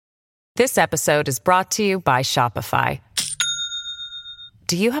This episode is brought to you by Shopify.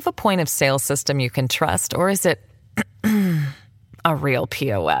 Do you have a point of sale system you can trust, or is it a real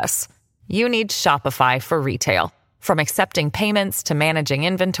POS? You need Shopify for retail. From accepting payments to managing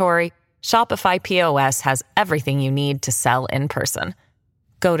inventory, Shopify POS has everything you need to sell in person.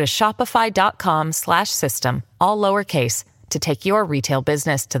 Go to shopify.com/system, all lowercase, to take your retail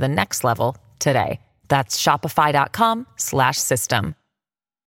business to the next level today. That's shopify.com/system.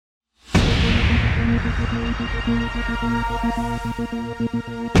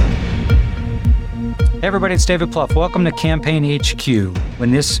 Hey everybody, it's David Plouffe. Welcome to Campaign HQ. When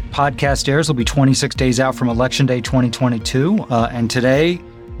this podcast airs, it'll be 26 days out from Election Day 2022. And today,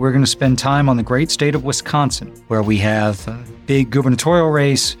 we're going to spend time on the great state of Wisconsin, where we have a big gubernatorial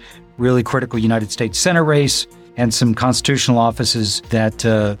race, really critical United States Senate race, and some constitutional offices that,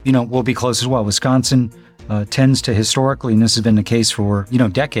 will be close as well. Wisconsin tends to historically, and this has been the case for,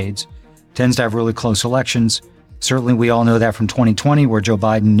 decades, tends to have really close elections. Certainly, we all know that from 2020, where Joe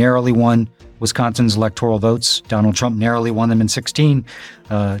Biden narrowly won Wisconsin's electoral votes. Donald Trump narrowly won them in 16.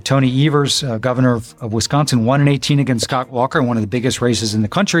 Tony Evers, governor of Wisconsin, won in 18 against Scott Walker, one of the biggest races in the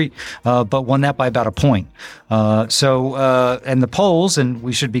country, but won that by about a point. And the polls, and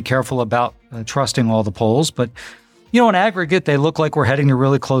we should be careful about trusting all the polls, but in aggregate, they look like we're heading to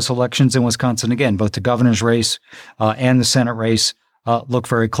really close elections in Wisconsin again. Both the governor's race and the Senate race look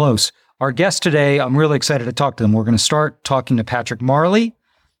very close. Our guest today, I'm really excited to talk to them. We're going to start talking to Patrick Marley,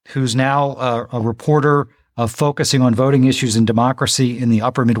 who's now a reporter focusing on voting issues and democracy in the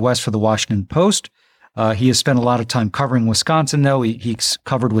upper Midwest for the Washington Post. He has spent a lot of time covering Wisconsin, though. He's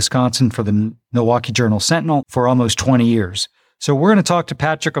covered Wisconsin for the Milwaukee Journal-Sentinel for almost 20 years. So we're going to talk to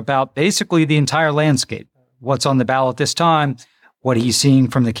Patrick about basically the entire landscape, what's on the ballot this time, what he's seeing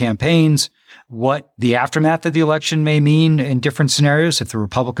from the campaigns, what the aftermath of the election may mean in different scenarios. If the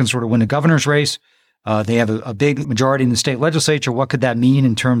Republicans were to win a governor's race, they have a big majority in the state legislature. What could that mean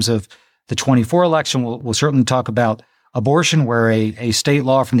in terms of the 24 election? We'll certainly talk about abortion, where a state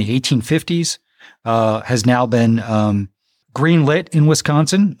law from the 1850s has now been green-lit in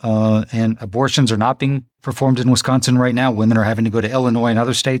Wisconsin, and abortions are not being performed in Wisconsin right now. Women are having to go to Illinois and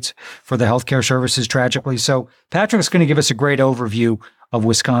other states for the healthcare services, tragically. So Patrick's going to give us a great overview of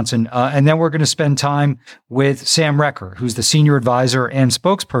Wisconsin. And then we're going to spend time with Sam Recker, who's the senior advisor and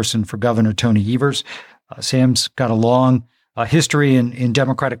spokesperson for Governor Tony Evers. Sam's got a long history in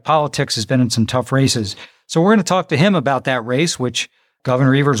Democratic politics, has been in some tough races. So we're going to talk to him about that race, which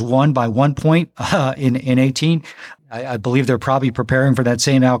Governor Evers won by 1 point in 18. I believe they're probably preparing for that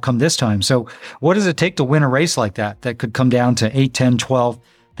same outcome this time. So what does it take to win a race like that could come down to 8, 10,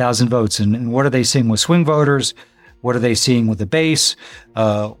 12,000 votes? And what are they seeing with swing voters? What are they seeing with the base?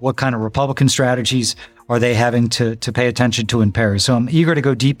 What kind of Republican strategies are they having to pay attention to in Perry? So I'm eager to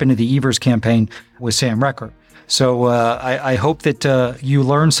go deep into the Evers campaign with Sam Recker. So I hope that you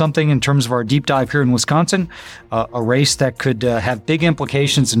learn something in terms of our deep dive here in Wisconsin, a race that could have big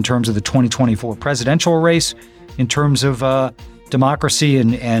implications in terms of the 2024 presidential race, in terms of democracy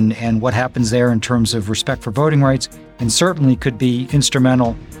and what happens there in terms of respect for voting rights, and certainly could be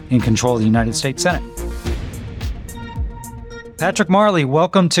instrumental in control of the United States Senate. Patrick Marley,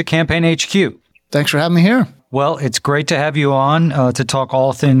 welcome to Campaign HQ. Thanks for having me here. Well, it's great to have you on to talk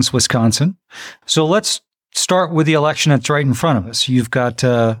all things Wisconsin. So let's start with the election that's right in front of us. You've got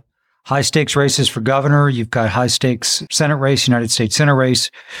high stakes races for governor. You've got high stakes Senate race, United States Senate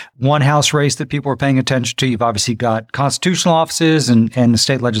race, one House race that people are paying attention to. You've obviously got constitutional offices and the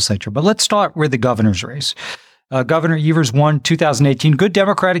state legislature. But let's start with the governor's race. Governor Evers won 2018. Good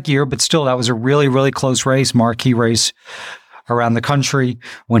Democratic year, but still that was a really, really close race, marquee race around the country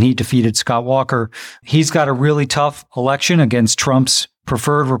when he defeated Scott Walker. He's got a really tough election against Trump's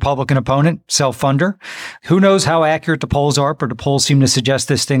preferred Republican opponent, self-funder. Who knows how accurate the polls are, but the polls seem to suggest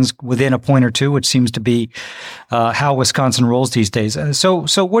this thing's within a point or two, which seems to be how Wisconsin rolls these days. So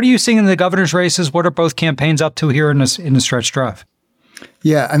what are you seeing in the governor's races? What are both campaigns up to here in the stretch drive?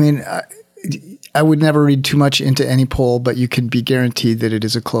 Yeah, I mean, I would never read too much into any poll, but you can be guaranteed that it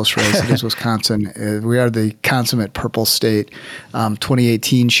is a close race. It is Wisconsin. We are the consummate purple state.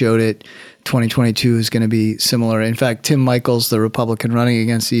 2018 showed it. 2022 is going to be similar. In fact, Tim Michels, the Republican running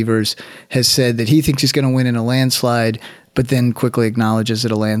against Evers, has said that he thinks he's going to win in a landslide, but then quickly acknowledges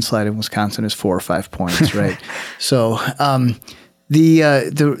that a landslide in Wisconsin is 4 or 5 points, right? So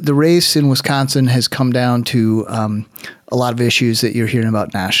the race in Wisconsin has come down to a lot of issues that you're hearing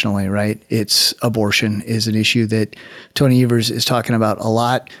about nationally, right? It's abortion is an issue that Tony Evers is talking about a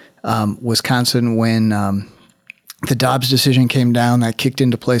lot. Wisconsin, when the Dobbs decision came down. That kicked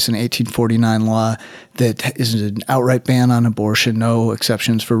into place an 1849 law that is an outright ban on abortion, no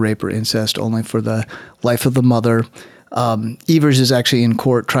exceptions for rape or incest, only for the life of the mother. Evers is actually in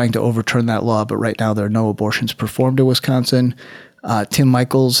court trying to overturn that law, but right now there are no abortions performed in Wisconsin. Tim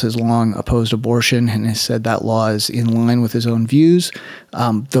Michels has long opposed abortion and has said that law is in line with his own views,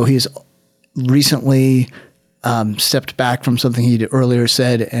 though he has recently stepped back from something he'd earlier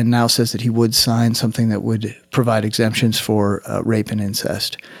said and now says that he would sign something that would provide exemptions for rape and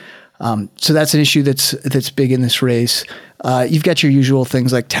incest. So that's an issue that's big in this race. You've got your usual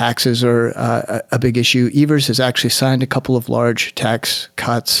things like taxes are a big issue. Evers has actually signed a couple of large tax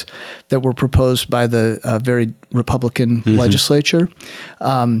cuts that were proposed by the very Republican legislature.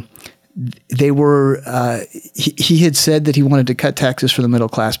 They were he had said that he wanted to cut taxes for the middle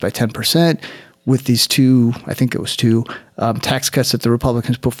class by 10%. With these two tax cuts that the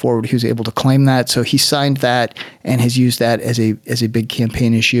Republicans put forward, he was able to claim that. So he signed that and has used that as a big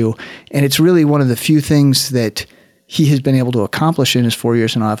campaign issue. And it's really one of the few things that he has been able to accomplish in his 4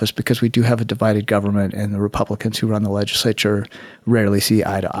 years in office, because we do have a divided government and the Republicans who run the legislature rarely see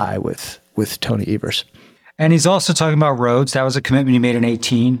eye to eye with Tony Evers. And he's also talking about roads. That was a commitment he made in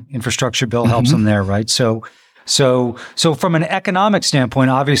 2018. Infrastructure bill helps him there, right? So from an economic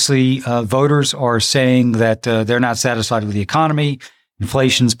standpoint, obviously, voters are saying that they're not satisfied with the economy.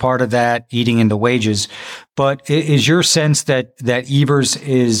 Inflation's part of that, eating into wages. But is your sense that Evers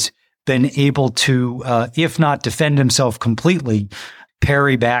is been able to, if not defend himself completely,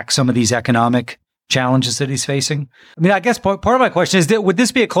 parry back some of these economic challenges that he's facing? I mean, I guess part of my question is that would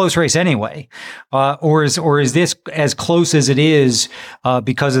this be a close race anyway, or is this as close as it is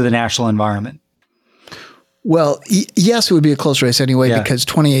because of the national environment? Well, yes, it would be a close race anyway, because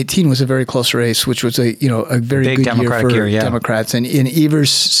 2018 was a very close race, which was a very big good Democratic year for year, Democrats, and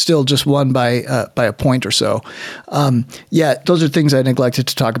Evers still just won by a point or so. Those are things I neglected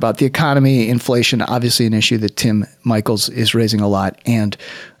to talk about. The economy, inflation, obviously an issue that Tim Michels is raising a lot, and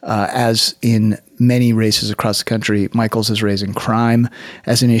as in many races across the country, Michels is raising crime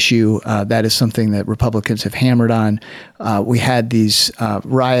as an issue. That is something that Republicans have hammered on. We had these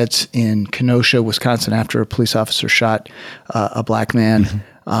riots in Kenosha, Wisconsin, after a police officer shot a black man.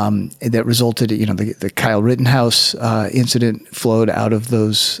 That resulted, the Kyle Rittenhouse incident flowed out of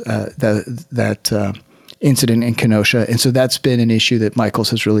those that incident in Kenosha, and so that's been an issue that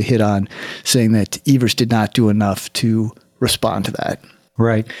Michels has really hit on, saying that Evers did not do enough to respond to that.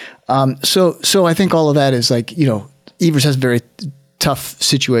 Right. So I think all of that is like, Evers has a very tough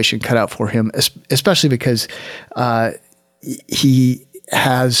situation cut out for him, especially because he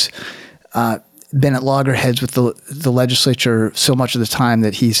has been at loggerheads with the legislature so much of the time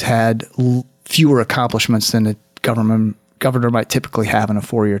that he's had fewer accomplishments than a governor might typically have in a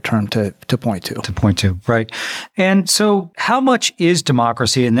 4-year term to point to. Right. And so how much is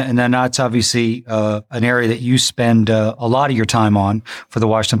democracy? And then that's obviously an area that you spend a lot of your time on for the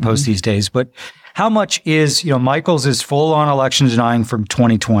Washington Post these days. But how much is, Michels is full on election denying from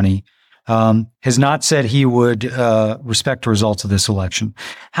 2020, has not said he would respect the results of this election.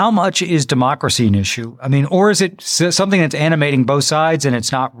 How much is democracy an issue? I mean, or is it something that's animating both sides and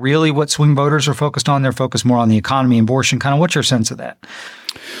it's not really what swing voters are focused on? They're focused more on the economy and abortion. Kind of what's your sense of that?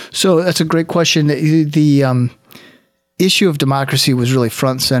 So that's a great question. The issue of democracy was really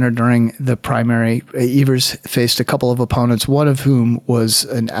front and center during the primary. Evers faced a couple of opponents, one of whom was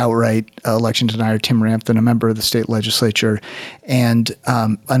an outright election denier, Tim Rampton, a member of the state legislature, and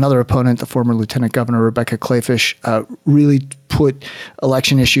another opponent, the former Lieutenant Governor Rebecca Kleefisch, really put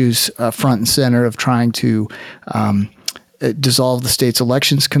election issues front and center of trying to dissolve the state's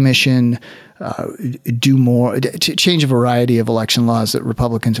elections commission, do more, change a variety of election laws that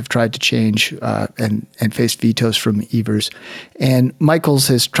Republicans have tried to change and faced vetoes from Evers. And Michels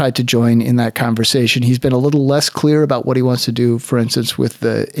has tried to join in that conversation. He's been a little less clear about what he wants to do, for instance, with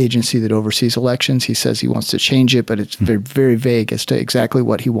the agency that oversees elections. He says he wants to change it, but it's very, very vague as to exactly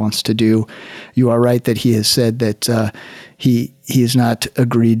what he wants to do. You are right that he has said that he has not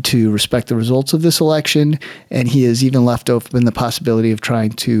agreed to respect the results of this election, and he has even left open the possibility of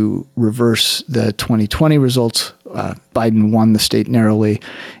trying to reverse the 2020 results. Biden won the state narrowly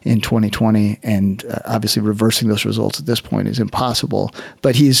in 2020, and obviously reversing those results at this point is impossible.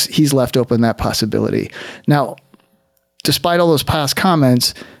 But he's left open that possibility. Now, despite all those past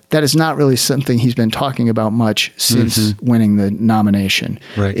comments, that is not really something he's been talking about much since winning the nomination.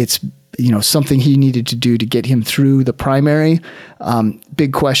 Right. It's something he needed to do to get him through the primary.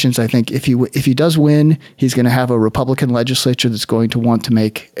 Big questions, I think. If he does win, he's going to have a Republican legislature that's going to want to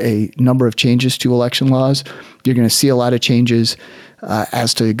make a number of changes to election laws. You're going to see a lot of changes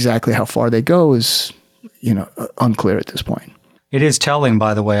as to exactly how far they go is unclear at this point. It is telling,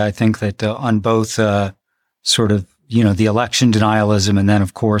 by the way, I think that on both sort of, the election denialism and then,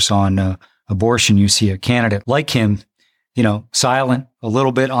 of course, on abortion, you see a candidate like him, silent a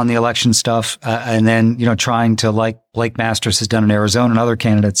little bit on the election stuff, and then, trying to, like Blake Masters has done in Arizona and other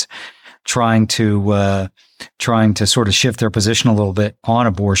candidates, trying to sort of shift their position a little bit on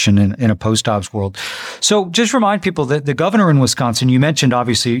abortion in a post-Dobbs world. So just remind people that the governor in Wisconsin, you mentioned,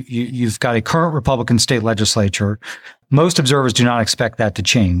 obviously, you've got a current Republican state legislature. Most observers do not expect that to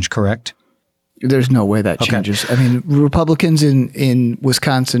change, correct? There's no way that changes. I mean, Republicans in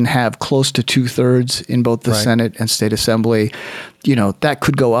Wisconsin have close to 2/3 in both the Senate and state assembly. That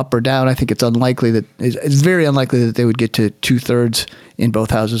could go up or down. I think it's very unlikely that they would get to 2/3 in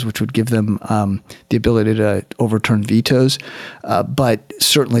both houses, which would give them the ability to overturn vetoes. But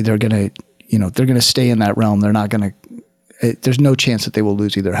certainly they're going to stay in that realm. They're not going to. There's no chance that they will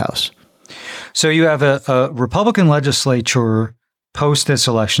lose either house. So you have a Republican legislature post this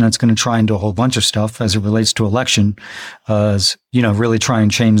election that's going to try and do a whole bunch of stuff as it relates to election, really try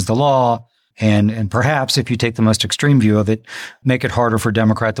and change the law. And perhaps, if you take the most extreme view of it, make it harder for a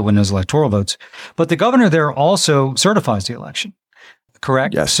Democrat to win those electoral votes. But the governor there also certifies the election,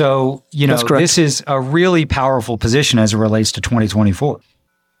 correct? Yes. So, this is a really powerful position as it relates to 2024.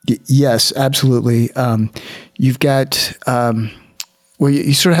 Yes, absolutely. You've got...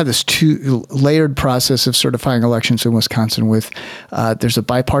 you sort of have this layered process of certifying elections in Wisconsin with, there's a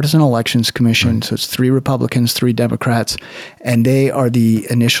bipartisan elections commission. Right. So it's 3 Republicans, 3 Democrats, and they are the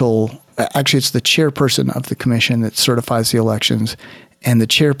actually it's the chairperson of the commission that certifies the elections. And the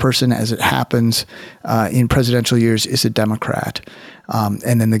chairperson, as it happens in presidential years, is a Democrat.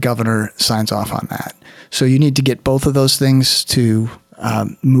 And then the governor signs off on that. So you need to get both of those things to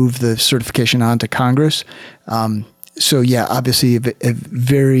move the certification on to Congress. So yeah, obviously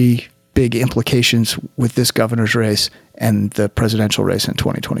very big implications with this governor's race and the presidential race in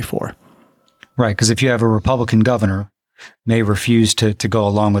 2024. Right, because if you have a Republican governor, may refuse to go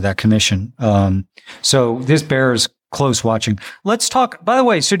along with that commission. So this bears close watching. Let's talk, by the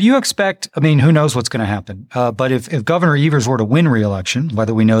way, so do you expect, who knows what's going to happen, but if Governor Evers were to win re-election,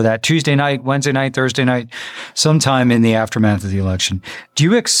 whether we know that Tuesday night, Wednesday night, Thursday night, sometime in the aftermath of the election, do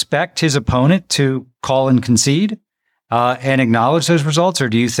you expect his opponent to call and concede? And acknowledge those results? Or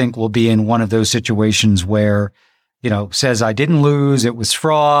do you think we'll be in one of those situations where, says, I didn't lose, it was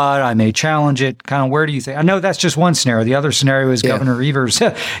fraud, I may challenge it? Kind of where do you think? I know that's just one scenario. The other scenario is Governor Evers,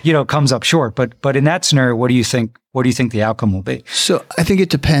 comes up short. But in that scenario, what do you think the outcome will be? So I think it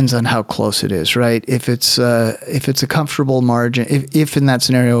depends on how close it is, right? If it's a comfortable margin, if in that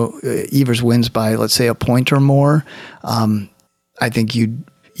scenario, Evers wins by, let's say, a point or more, I think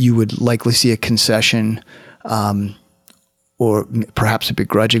you would likely see a concession, or perhaps a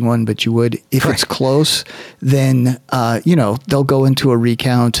begrudging one, but you would. If it's close, then, they'll go into a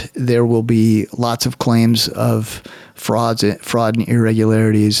recount. There will be lots of claims of fraud and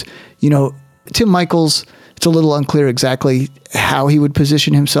irregularities. Tim Michels, it's a little unclear exactly how he would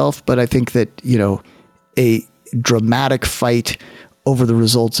position himself, but I think that, a dramatic fight over the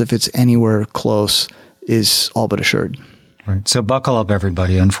results, if it's anywhere close, is all but assured. Right. So buckle up,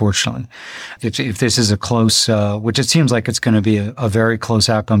 everybody, unfortunately. If this is a close, which it seems like it's going to be a very close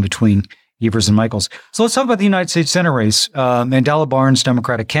outcome between Evers and Michels. So let's talk about the United States Senate race. Mandela Barnes,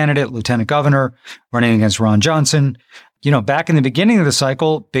 Democratic candidate, lieutenant governor, running against Ron Johnson. Back in the beginning of the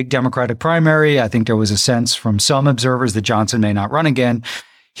cycle, big Democratic primary, I think there was a sense from some observers that Johnson may not run again.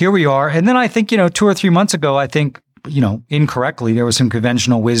 Here we are. And then I think, 2 or 3 months ago, I think, incorrectly, there was some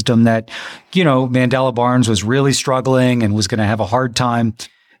conventional wisdom that, Mandela Barnes was really struggling and was going to have a hard time,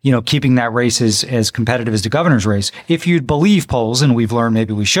 keeping that race as competitive as the governor's race. If you'd believe polls, and we've learned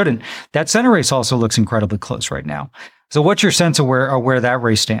maybe we shouldn't, that Senate race also looks incredibly close right now. So what's your sense of where that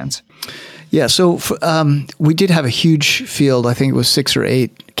race stands? Yeah, so we did have a huge field. I think it was 6 or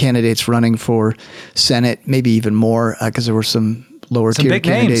 8 candidates running for Senate, maybe even more, because there were some lower tier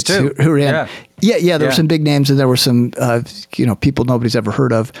candidates who ran. Yeah, there were some big names, and there were some people nobody's ever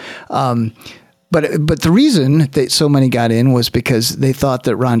heard of. But the reason that so many got in was because they thought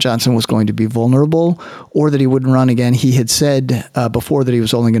that Ron Johnson was going to be vulnerable or that he wouldn't run again. He had said before that he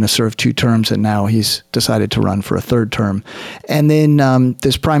was only going to serve 2 terms, and now he's decided to run for a 3rd term. And then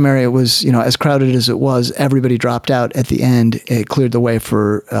this primary, it was, as crowded as it was, everybody dropped out at the end. It cleared the way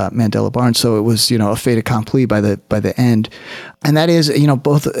for Mandela Barnes. So it was, a fait accompli by the end. And that is,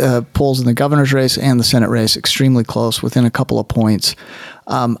 both polls in the governor's race and the Senate race extremely close, within a couple of points.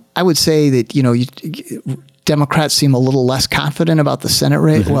 I would say that, Democrats seem a little less confident about the Senate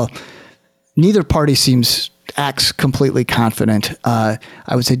race. Mm-hmm. Well, neither party seems acts completely confident. I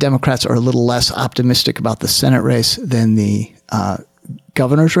would say Democrats are a little less optimistic about the Senate race than the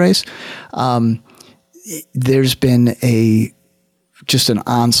governor's race. There's been just an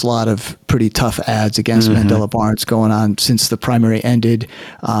onslaught of pretty tough ads against Mandela Barnes going on since the primary ended,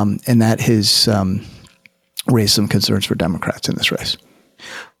 and that has raised some concerns for Democrats in this race.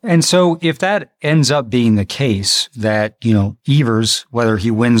 And so if that ends up being the case, that, Evers, whether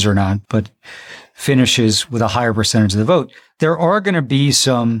he wins or not, but finishes with a higher percentage of the vote, there are going to be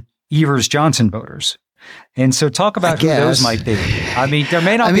some Evers-Johnson voters. And so talk about who those might be. I mean, there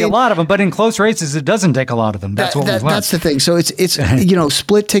may not be a lot of them, but in close races, it doesn't take a lot of them. That's what we've learned. That's the thing. So it's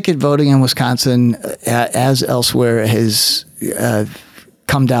split ticket voting in Wisconsin, as elsewhere, has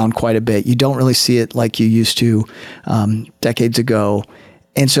come down quite a bit. You don't really see it like you used to decades ago.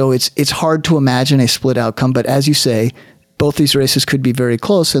 And so it's hard to imagine a split outcome. But as you say, both these races could be very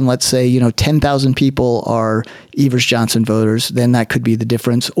close. And let's say, 10,000 people are Evers-Johnson voters, then that could be the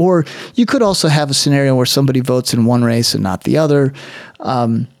difference. Or you could also have a scenario where somebody votes in one race and not the other.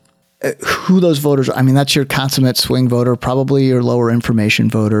 Who those voters are, that's your consummate swing voter, probably your lower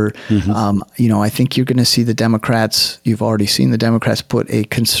information voter. I think you're going to see the Democrats, you've already seen the Democrats put a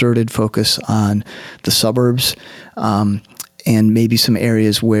concerted focus on the suburbs, and maybe some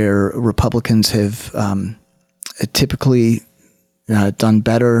areas where Republicans have typically done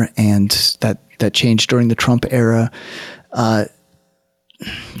better, and that changed during the Trump era.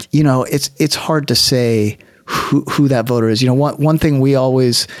 It's hard to say who that voter is. One thing we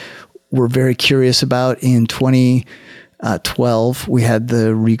always were very curious about in 2012, we had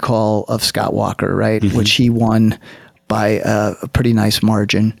the recall of Scott Walker, right, which he won by a pretty nice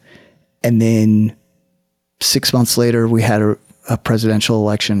margin, and then 6 months later, we had a presidential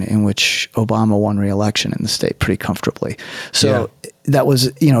election in which Obama won re-election in the state pretty comfortably. So that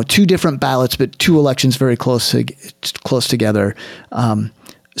was, two different ballots, but two elections very close together.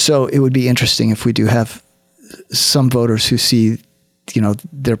 So it would be interesting if we do have some voters who see,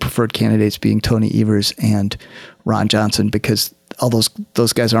 their preferred candidates being Tony Evers and Ron Johnson, because all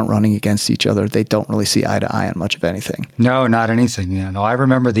those guys aren't running against each other. They don't really see eye to eye on much of anything. No, not anything. I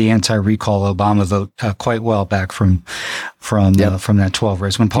remember the anti-recall Obama vote quite well back from that 12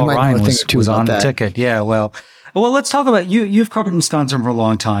 race when Paul Ryan was on the ticket. Yeah, well, let's talk about you. You've covered Wisconsin for a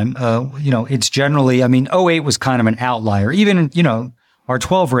long time. It's generally, 08 was kind of an outlier. Even our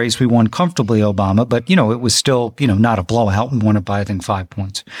 12 race, we won comfortably Obama, but, it was still, not a blowout. We won it by, I think, 5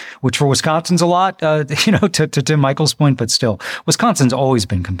 points, which for Wisconsin's a lot, to Tim Michael's point, but still, Wisconsin's always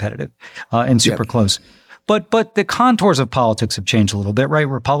been competitive and super close. But the contours of politics have changed a little bit, right?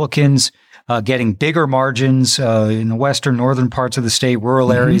 Republicans getting bigger margins in the western, northern parts of the state,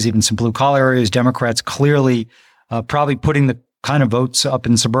 rural areas, even some blue-collar areas. Democrats clearly probably putting the kind of votes up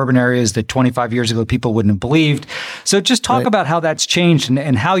in suburban areas that 25 years ago people wouldn't have believed. So just talk about how that's changed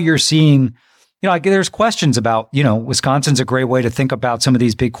and how you're seeing, there's questions about, Wisconsin's a great way to think about some of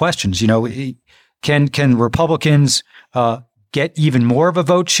these big questions. Can Republicans get even more of a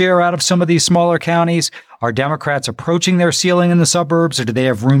vote share out of some of these smaller counties? Are Democrats approaching their ceiling in the suburbs, or do they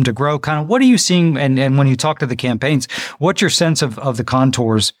have room to grow? Kind of what are you seeing? And when you talk to the campaigns, what's your sense of the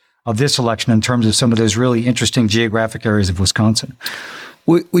contours of this election in terms of some of those really interesting geographic areas of Wisconsin?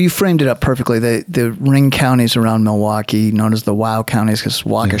 Well, you framed it up perfectly. The ring counties around Milwaukee, known as the WOW counties, because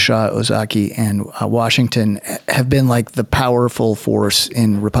Waukesha, Ozaukee, and Washington have been like the powerful force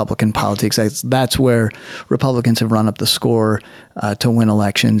in Republican politics. That's where Republicans have run up the score to win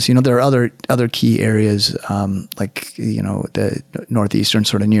elections. There are other key areas like the northeastern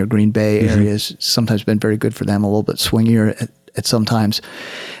sort of near Green Bay areas. Sometimes been very good for them. A little bit swingier at some times.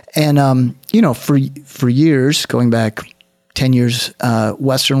 And, for years, going back 10 years,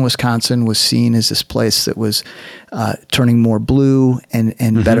 Western Wisconsin was seen as this place that was turning more blue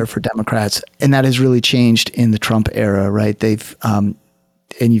and better for Democrats. And that has really changed in the Trump era, right? They've, and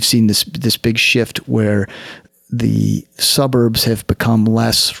you've seen this big shift where the suburbs have become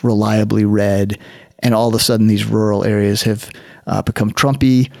less reliably red, and all of a sudden these rural areas have become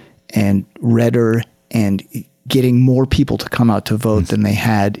Trumpy and redder and getting more people to come out to vote than they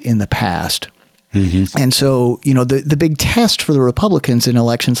had in the past. And so, the big test for the Republicans in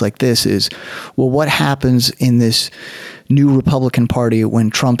elections like this is, well, what happens in this new Republican Party when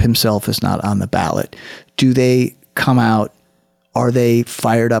Trump himself is not on the ballot? Do they come out? Are they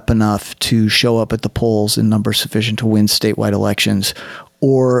fired up enough to show up at the polls in numbers sufficient to win statewide elections?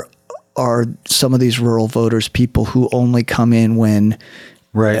 Or are some of these rural voters people who only come in when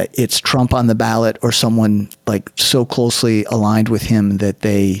it's Trump on the ballot or someone like so closely aligned with him that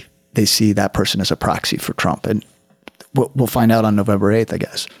they see that person as a proxy for Trump? And we'll find out on November 8th, I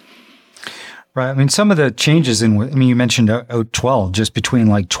guess. Right. I mean, some of the changes you mentioned 12, just between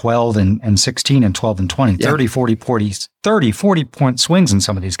like 12 and 16 and 12 and 20, yeah. 40 point swings in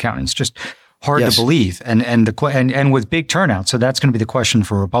some of these counties. Just hard to believe. And with big turnout. So that's going to be the question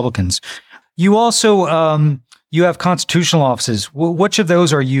for Republicans. You also, you have constitutional offices. Which of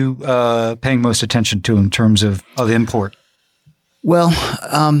those are you paying most attention to in terms of import? Well,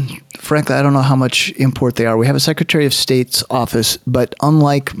 frankly, I don't know how much import they are. We have a Secretary of State's office, but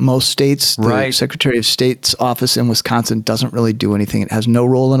unlike most states, the Secretary of State's office in Wisconsin doesn't really do anything. It has no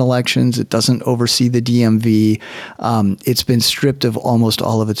role in elections. It doesn't oversee the DMV. It's been stripped of almost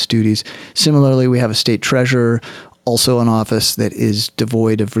all of its duties. Similarly, we have a state treasurer, also an office that is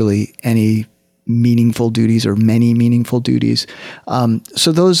devoid of really any meaningful duties or many meaningful duties.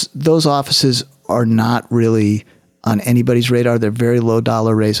 So those offices are not really on anybody's radar. They're very low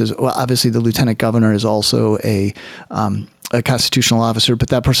dollar races. Well, obviously the lieutenant governor is also a constitutional officer, but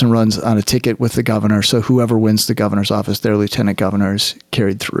that person runs on a ticket with the governor. So whoever wins the governor's office, their lieutenant governor is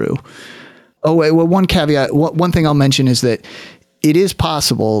carried through. Oh, wait, well, one caveat, one thing I'll mention is that it is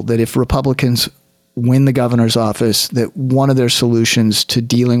possible that if Republicans win the governor's office, that one of their solutions to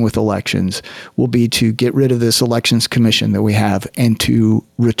dealing with elections will be to get rid of this elections commission that we have and to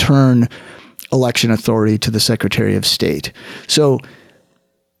return election authority to the Secretary of State. So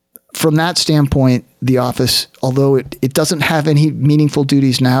from that standpoint, the office, although it doesn't have any meaningful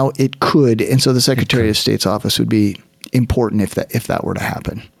duties now, it could. And so the Secretary of State's office would be important if that were to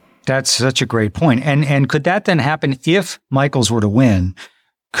happen. That's such a great point. And could that then happen if Michels were to win?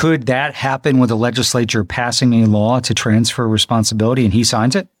 Could that happen with the legislature passing a law to transfer responsibility and he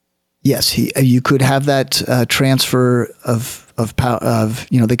signs it? Yes, you could have that transfer of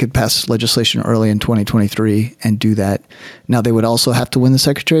they could pass legislation early in 2023 and do that. Now they would also have to win the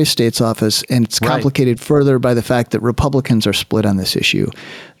Secretary of State's office, and it's complicated further by the fact that Republicans are split on this issue.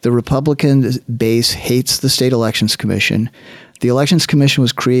 The Republican base hates the State Elections Commission. The Elections Commission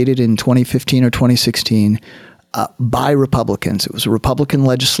was created in 2015 or 2016 by Republicans. It was a Republican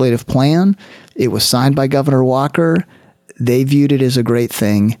legislative plan. It was signed by Governor Walker. They viewed it as a great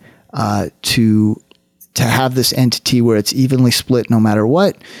thing to have this entity where it's evenly split no matter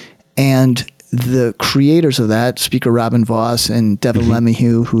what. And the creators of that, Speaker Robin Vos and Devin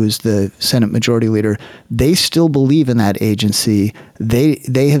LeMahieu, who is the Senate Majority Leader, they still believe in that agency.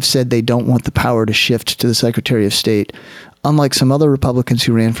 They have said they don't want the power to shift to the Secretary of State. Unlike some other Republicans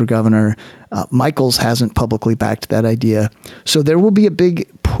who ran for governor, Michels hasn't publicly backed that idea. So there will be a big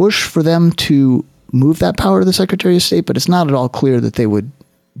push for them to move that power to the Secretary of State, but it's not at all clear that they would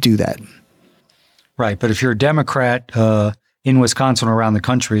do that. Right. But if you're a Democrat in Wisconsin or around the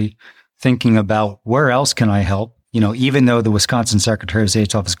country thinking about where else can I help, even though the Wisconsin Secretary of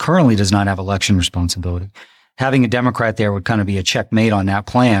State's office currently does not have election responsibility, having a Democrat there would kind of be a checkmate on that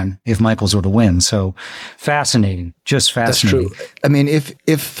plan if Michels were to win. So fascinating, just fascinating. That's true. I mean,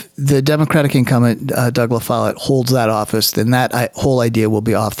 if the Democratic incumbent, Doug LaFollette, holds that office, then that whole idea will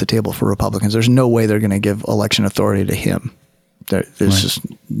be off the table for Republicans. There's no way they're going to give election authority to him. There's just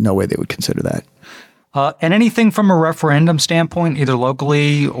no way they would consider that. And anything from a referendum standpoint, either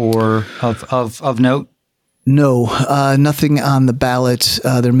locally or of note? No, nothing on the ballot.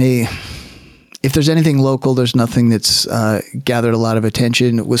 If there's anything local, there's nothing that's gathered a lot of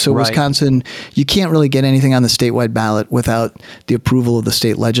attention. So Wisconsin, you can't really get anything on the statewide ballot without the approval of the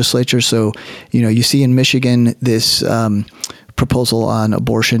state legislature. So, you see in Michigan this proposal on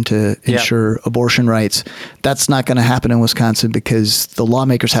abortion to ensure abortion rights. That's not going to happen in Wisconsin because the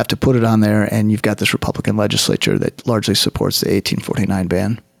lawmakers have to put it on there, and you've got this Republican legislature that largely supports the 1849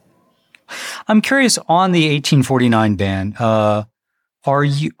 ban. I'm curious on the 1849 ban.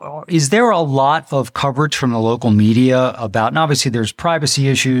 Is there a lot of coverage from the local media about, and obviously there's privacy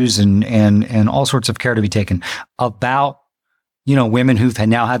issues and all sorts of care to be taken about, women who've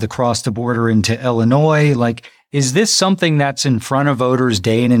now had to cross the border into Illinois? Like, is this something that's in front of voters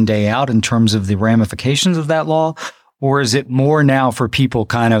day in and day out in terms of the ramifications of that law? Or is it more now for people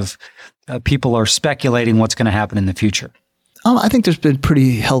people are speculating what's going to happen in the future? I think there's been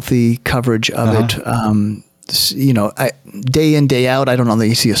pretty healthy coverage of it. Day in, day out, I don't know that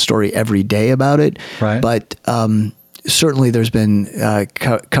you see a story every day about it, but certainly there's been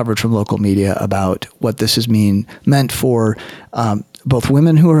coverage from local media about what this has meant for both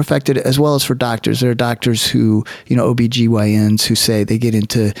women who are affected as well as for doctors. There are doctors who, OBGYNs who say they get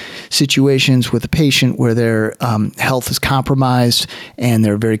into situations with a patient where their health is compromised and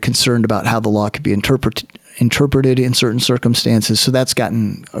they're very concerned about how the law could be interpreted in certain circumstances. So that's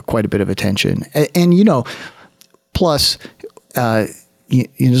gotten quite a bit of attention. And plus,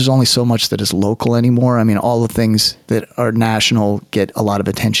 there's only so much that is local anymore. I mean, all the things that are national get a lot of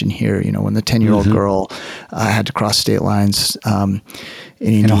attention here. You know, when the 10-year-old girl had to cross state lines in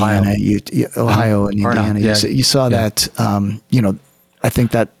Indiana, Ohio and Indiana, you saw that. I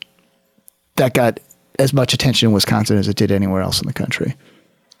think that got as much attention in Wisconsin as it did anywhere else in the country.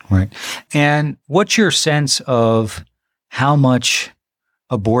 Right. And what's your sense of how much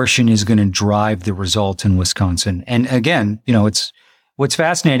abortion is going to drive the result in Wisconsin? And again, what's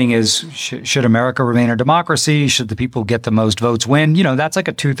fascinating is should America remain a democracy? Should the people get the most votes win? That's like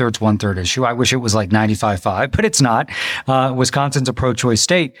a 2/3, 1/3 issue. I wish it was like 95-5, but it's not. Wisconsin's a pro-choice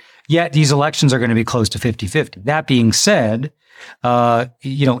state, yet these elections are going to be close to 50-50. That being said, in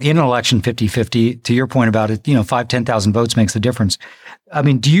an election 50-50, to your point about it, 5,000-10,000 votes makes the difference. I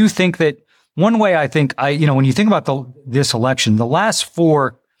mean, do you think that one way when you think about this election, the last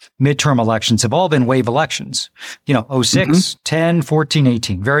 4 midterm elections have all been wave elections, 06, 10, 14,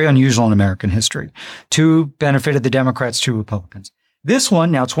 18, very unusual in American history. 2 benefited the Democrats, 2 Republicans. This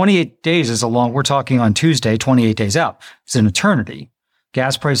one now, 28 days is we're talking on Tuesday, 28 days out. It's an eternity.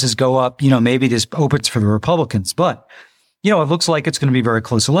 Gas prices go up, maybe this opens for the Republicans, but it looks like it's going to be a very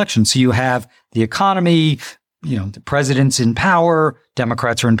close election. So you have the economy, the president's in power,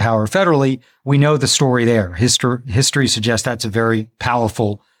 Democrats are in power federally. We know the story there. History suggests that's a very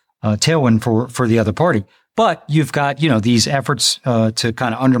powerful tailwind for the other party. But you've got, these efforts to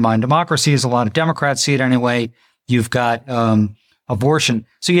kind of undermine democracy, as a lot of Democrats see it anyway. You've got abortion.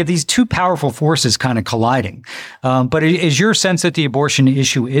 So you have these 2 powerful forces kind of colliding. But is your sense that the abortion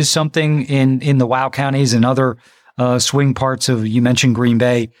issue is something in the WOW counties and other swing parts of, you mentioned Green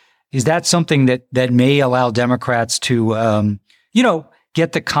Bay, is that something that may allow Democrats to,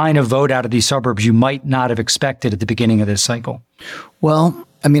 get the kind of vote out of these suburbs you might not have expected at the beginning of this cycle? Well,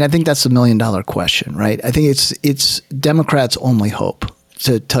 I mean, I think that's the $1 million question, right? I think it's Democrats' only hope,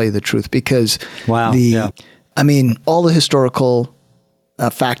 to tell you the truth, because all the historical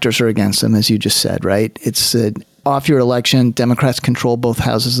factors are against them, as you just said, right? It's an off-year election. Democrats control both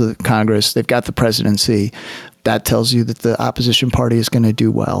houses of Congress. They've got the presidency. That tells you that the opposition party is going to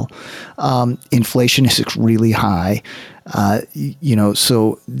do well. Inflation is really high.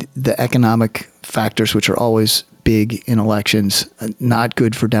 So the economic factors, which are always big in elections, not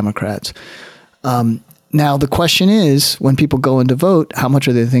good for Democrats. Now, the question is, when people go in to vote, how much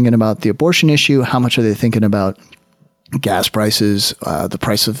are they thinking about the abortion issue? How much are they thinking about gas prices, the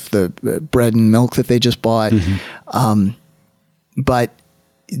price of the bread and milk that they just bought? But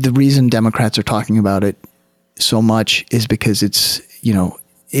the reason Democrats are talking about it so much is because it's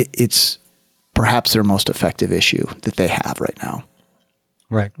perhaps their most effective issue that they have right now.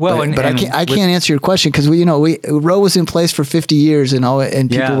 Right. Well, but I can't answer your question because Roe was in place for 50 years and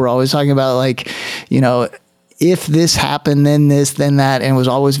people were always talking about if this happened, then this, then that, and it was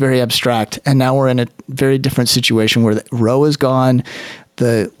always very abstract. And now we're in a very different situation where Roe is gone.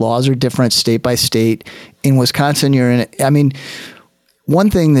 The laws are different state by state. In Wisconsin, one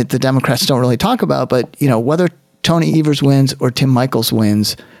thing that the Democrats don't really talk about, but whether Tony Evers wins or Tim Michels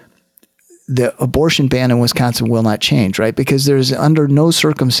wins, the abortion ban in Wisconsin will not change, right? Because there's under no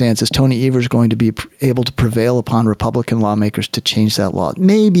circumstances Tony Evers going to be able to prevail upon Republican lawmakers to change that law.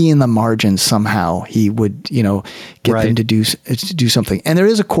 Maybe in the margins somehow he would, get them to do something. And there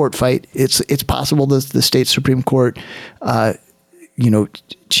is a court fight. It's possible that the state Supreme Court,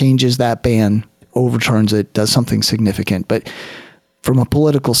 changes that ban, overturns it, does something significant. But from a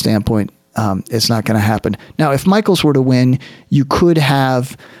political standpoint, it's not going to happen. Now, if Michels were to win, you could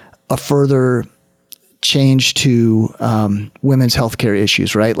have a further change to women's health care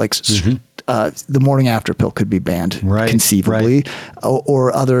issues, right? Like the morning after pill could be banned, conceivably,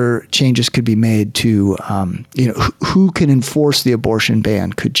 or other changes could be made to, who can enforce the abortion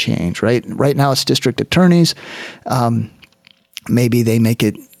ban could change, right? Right now it's district attorneys. Maybe they make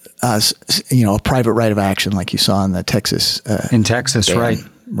it, a private right of action like you saw in the Texas. In Texas, ban.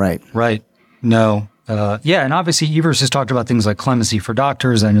 Right. No. And obviously Evers has talked about things like clemency for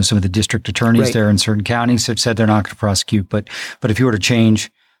doctors. I know some of the district attorneys there in certain counties have said they're not going to prosecute, but if you were to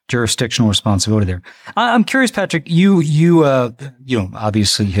change jurisdictional responsibility there, I'm curious, Patrick, you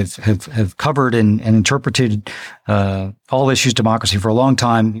obviously have covered and interpreted all issues democracy for a long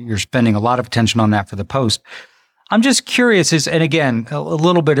time. You're spending a lot of attention on that for the Post. I'm just curious, and again, a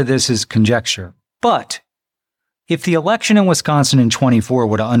little bit of this is conjecture, but if the election in Wisconsin in 24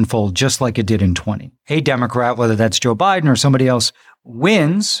 were to unfold just like it did in 20, a Democrat, whether that's Joe Biden or somebody else,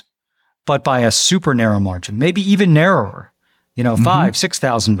 wins, but by a super narrow margin, maybe even narrower, 5,000,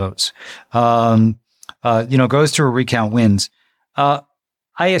 6,000 votes, goes through a recount, wins. I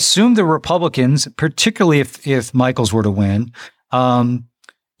assume the Republicans, particularly if Michels were to win,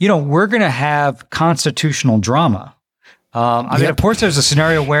 we're going to have constitutional drama. I mean, of course, there's a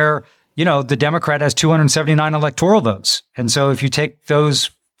scenario where, the Democrat has 279 electoral votes. And so if you take those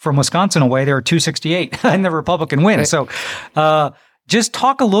from Wisconsin away, there are 268 and the Republican wins. Right. So just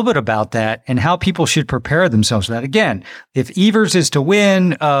talk a little bit about that and how people should prepare themselves for that. Again, if Evers is to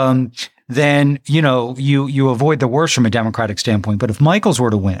win, then, you avoid the worst from a Democratic standpoint. But if Michaels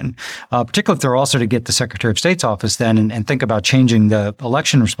were to win, particularly if they're also to get the Secretary of State's office then and think about changing the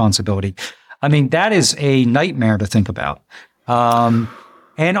election responsibility, I mean, that is a nightmare to think about.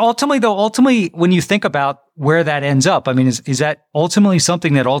 And ultimately, when you think about where that ends up, I mean, is that ultimately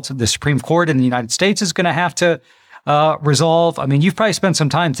something that the Supreme Court in the United States is going to have to resolve? I mean, you've probably spent some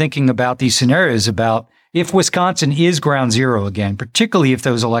time thinking about these scenarios about if Wisconsin is ground zero again, particularly if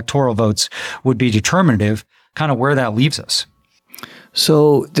those electoral votes would be determinative, kind of where that leaves us.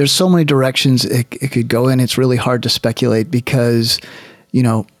 So there's so many directions it could go in. It's really hard to speculate because,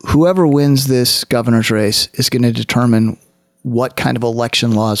 whoever wins this governor's race is going to determine what kind of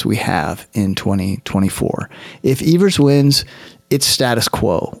election laws we have in 2024. If Evers wins, it's status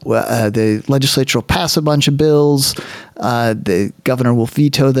quo. The legislature will pass a bunch of bills. The governor will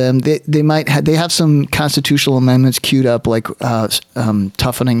veto them. They have some constitutional amendments queued up, like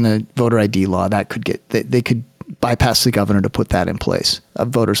toughening the voter ID law. That could they could bypass the governor to put that in place.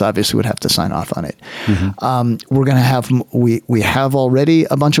 Voters obviously would have to sign off on it. Mm-hmm. We're going to have we have already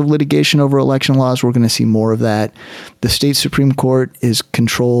a bunch of litigation over election laws. We're going to see more of that. The state Supreme Court is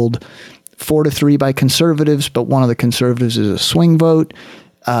controlled 4-3 by conservatives, but one of the conservatives is a swing vote.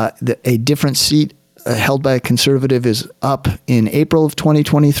 A different seat held by a conservative is up in April of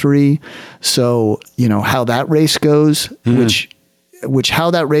 2023. So, how that race goes, how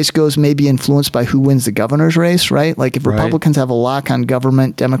that race goes may be influenced by who wins the governor's race, right? Like if Republicans have a lock on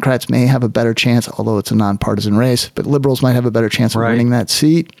government, Democrats may have a better chance, although it's a nonpartisan race, but liberals might have a better chance of winning that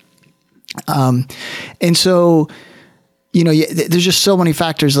seat. And so, there's just so many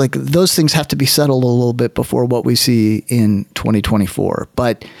factors, like those things have to be settled a little bit before what we see in 2024.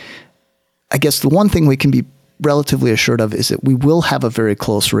 But I guess the one thing we can be relatively assured of is that we will have a very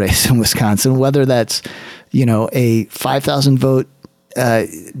close race in Wisconsin, whether that's, a 5,000 vote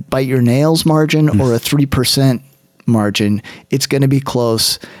bite your nails margin or a 3% margin. It's going to be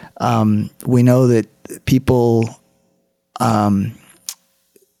close. We know that people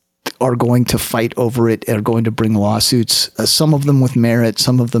are going to fight over it, are going to bring lawsuits, some of them with merit,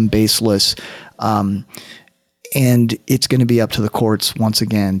 some of them baseless. And it's going to be up to the courts once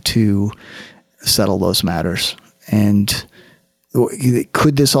again to settle those matters. And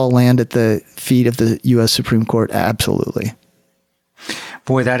could this all land at the feet of the U.S. Supreme Court? Absolutely.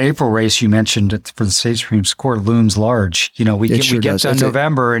 Boy, that April race you mentioned for the state Supreme Court looms large. We get to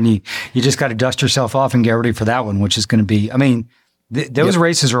November and you just got to dust yourself off and get ready for that one, which is going to be, those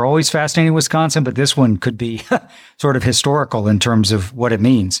races are always fascinating in Wisconsin, but this one could be sort of historical in terms of what it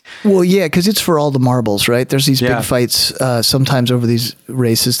means. Well, yeah, because it's for all the marbles, right? There's these big fights sometimes over these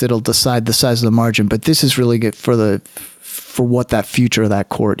races that'll decide the size of the margin, but this is really good for what that future of that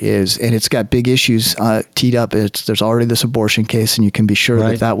court is. And it's got big issues teed up. There's already this abortion case, and you can be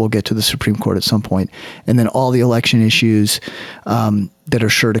sure that will get to the Supreme Court at some point. And then all the election issues that are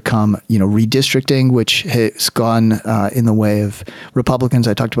sure to come, redistricting, which has gone in the way of Republicans.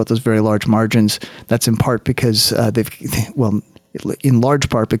 I talked about those very large margins. That's in part because in large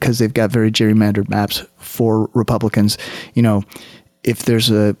part because they've got very gerrymandered maps for Republicans. If there's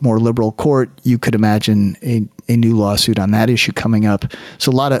a more liberal court, you could imagine a new lawsuit on that issue coming up.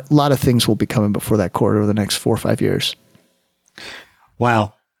 So a lot of things will be coming before that court over the next 4 or 5 years.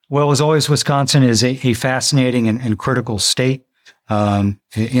 Wow. Well, as always, Wisconsin is a fascinating and critical state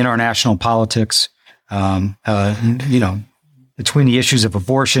in our national politics. Between the issues of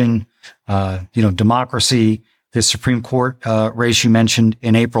abortion, democracy, the Supreme Court race you mentioned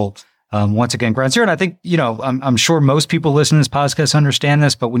in April. Once again, ground zero. And I think, I'm sure most people listening to this podcast understand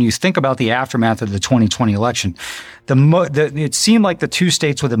this, but when you think about the aftermath of the 2020 election, it seemed like the two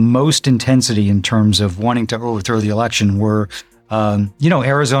states with the most intensity in terms of wanting to overthrow the election were,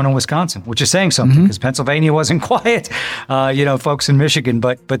 Arizona and Wisconsin, which is saying something because Pennsylvania wasn't quiet, folks in Michigan,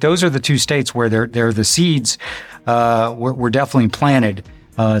 but those are the two states where they're the seeds were definitely planted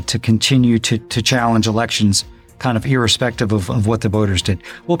to continue to challenge elections, kind of irrespective of what the voters did.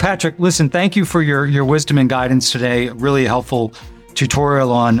 Well, Patrick, listen, thank you for your wisdom and guidance today. Really helpful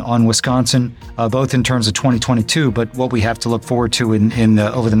tutorial on Wisconsin, both in terms of 2022, but what we have to look forward to in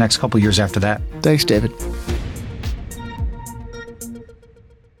over the next couple of years after that. Thanks, David.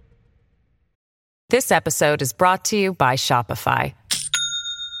 This episode is brought to you by Shopify.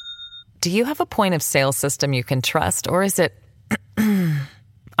 Do you have a point of sale system you can trust, or is it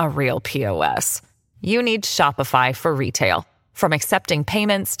a real POS. You need Shopify for retail. From accepting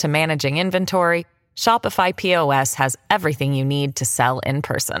payments to managing inventory, Shopify POS has everything you need to sell in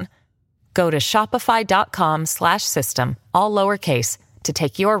person. Go to shopify.com/system, all lowercase, to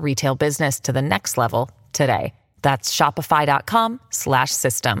take your retail business to the next level today. That's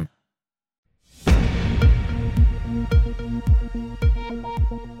shopify.com/system.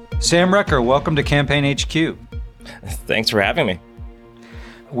 Sam Recker, welcome to Campaign HQ. Thanks for having me.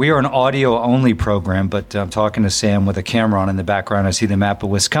 We are an audio-only program, but I'm talking to Sam with a camera on in the background. I see the map of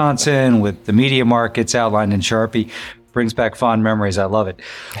Wisconsin with the media markets outlined in Sharpie. Brings back fond memories. I love it.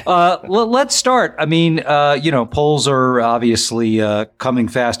 Let's start. I mean, polls are obviously coming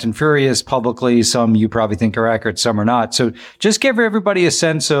fast and furious publicly. Some you probably think are accurate, some are not. So just give everybody a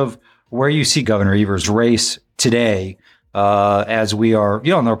sense of where you see Governor Evers' race today as we are,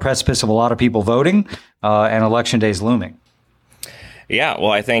 on the precipice of a lot of people voting and Election Day is looming. Yeah,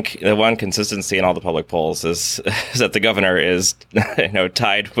 well, I think the one consistency in all the public polls is that the governor is,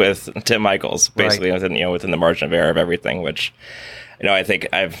 tied with Tim Michels, basically right. within the margin of error of everything. Which, I think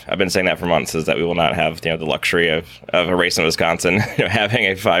I've been saying that for months, is that we will not have the luxury of a race in Wisconsin, having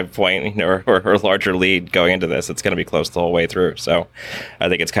a 5-point or larger lead going into this. It's going to be close the whole way through. So I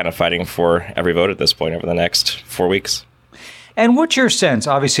think it's kind of fighting for every vote at this point over the next 4 weeks. And what's your sense?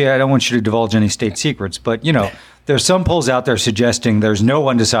 Obviously, I don't want you to divulge any state secrets, but there's some polls out there suggesting there's no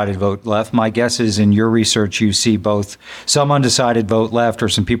undecided vote left. My guess is in your research, you see both some undecided vote left or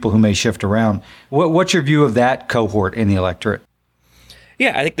some people who may shift around. What's your view of that cohort in the electorate?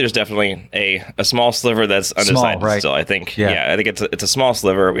 Yeah, I think there's definitely a small sliver that's undecided small, right? Still. I think, I think it's a small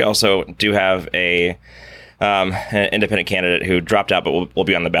sliver. We also do have an independent candidate who dropped out, but will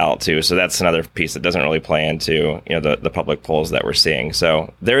be on the ballot too. So that's another piece that doesn't really play into the public polls that we're seeing.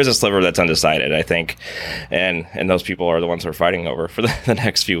 So there is a sliver that's undecided, I think, and those people are the ones we're fighting over for the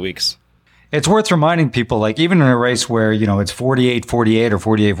next few weeks. It's worth reminding people, like even in a race where, it's 48-48 or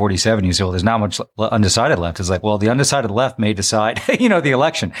 48-47, you say, well, there's not much undecided left. It's like, well, the undecided left may decide, the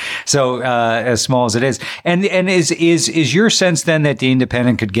election. So as small as it is. And is your sense then that the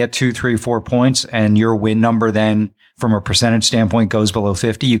independent could get 2, 3, 4 points and your win number then from a percentage standpoint goes below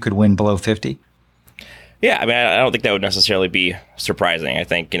 50? You could win below 50? Yeah, I mean, I don't think that would necessarily be surprising. I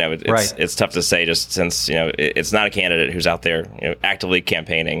think, it's tough to say just since, it's not a candidate who's out there, actively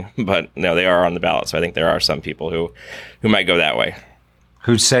campaigning, but, they are on the ballot. So I think there are some people who might go that way.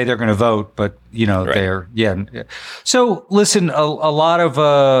 Who say they're going to vote, but, right. they're, yeah. So listen, a lot of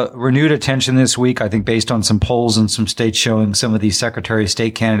renewed attention this week, I think, based on some polls in some states showing some of these Secretary of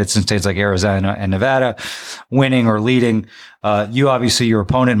State candidates in states like Arizona and Nevada winning or leading. You obviously, your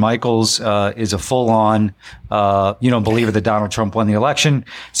opponent, Michels, is a full-on, believer that Donald Trump won the election,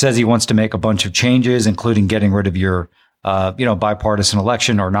 says he wants to make a bunch of changes, including getting rid of your bipartisan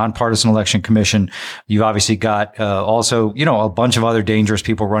election or nonpartisan election commission. You've obviously got also, a bunch of other dangerous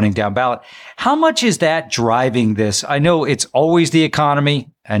people running down ballot. How much is that driving this? I know it's always the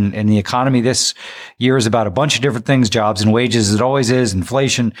economy, and the economy this year is about a bunch of different things, jobs and wages, as it always is,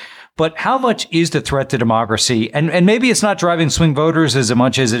 inflation. But how much is the threat to democracy? And maybe it's not driving swing voters as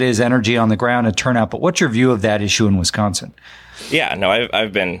much as it is energy on the ground and turnout. But what's your view of that issue in Wisconsin? Yeah, no,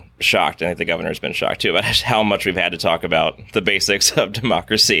 I've been shocked, and I think the governor's been shocked too, about how much we've had to talk about the basics of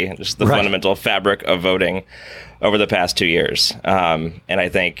democracy and just the fundamental fabric of voting over the past 2 years. And I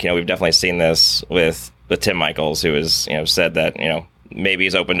think, we've definitely seen this with Tim Michels, who has, said that, maybe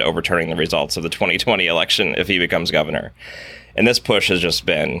he's open to overturning the results of the 2020 election if he becomes governor. And this push has just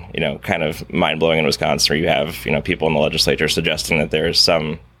been, kind of mind-blowing in Wisconsin, where you have, people in the legislature suggesting that there's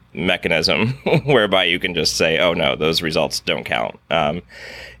some mechanism whereby you can just say, oh, no, those results don't count,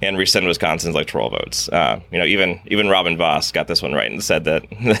 and rescind Wisconsin's electoral votes. Even Robin Voss got this one right and said that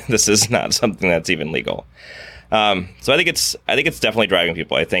this is not something that's even legal. So I think it's definitely driving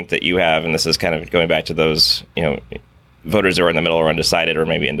people. I think that you have, and this is kind of going back to those, voters who are in the middle or undecided, or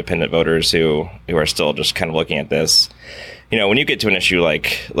maybe independent voters who are still just kind of looking at this. When you get to an issue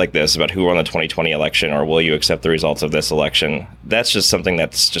like this about who won the 2020 election, or will you accept the results of this election, that's just something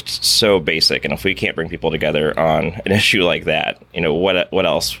that's just so basic. And if we can't bring people together on an issue like that, what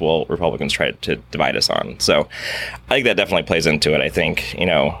else will Republicans try to divide us on? So I think that definitely plays into it. I think,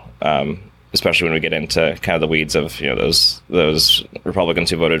 especially when we get into kind of the weeds of, those Republicans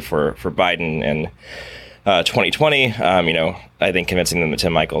who voted for Biden and 2020, I think convincing them that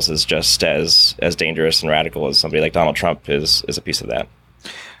Tim Michels is just as dangerous and radical as somebody like Donald Trump is a piece of that.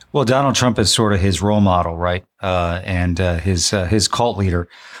 Well, Donald Trump is sort of his role model, right? And his cult leader.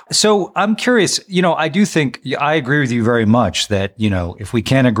 So I'm curious, I do think I agree with you very much that, if we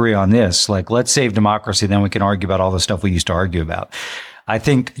can't agree on this, like, let's save democracy, then we can argue about all the stuff we used to argue about. I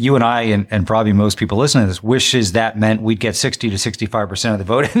think you and I, and probably most people listening to this, wishes that meant we'd get 60 to 65% of the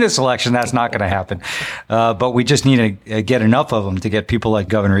vote in this election. That's not going to happen. But we just need to get enough of them to get people like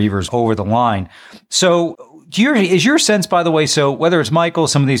Governor Evers over the line. So is your sense, by the way, so whether it's Michael,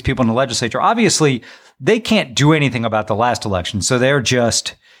 some of these people in the legislature, obviously they can't do anything about the last election. So they're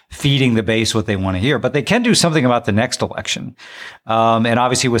just feeding the base what they want to hear, but they can do something about the next election. And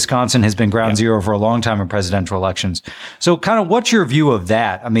obviously Wisconsin has been ground zero for a long time in presidential elections. So kind of what's your view of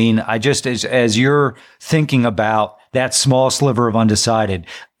that? I mean, as you're thinking about that small sliver of undecided,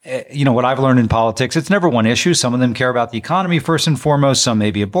 what I've learned in politics, it's never one issue. Some of them care about the economy first and foremost. Some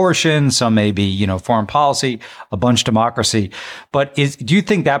may be abortion. Some may be, foreign policy, a bunch democracy. But do you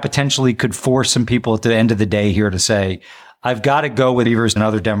think that potentially could force some people at the end of the day here to say, I've got to go with Evers and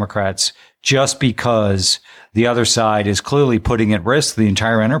other Democrats just because the other side is clearly putting at risk the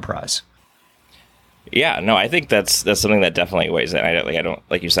entire enterprise? Yeah, no, I think that's something that definitely weighs in. I don't,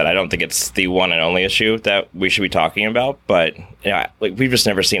 like you said, I don't think it's the one and only issue that we should be talking about. But we've just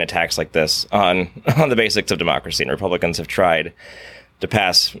never seen attacks like this on the basics of democracy. And Republicans have tried to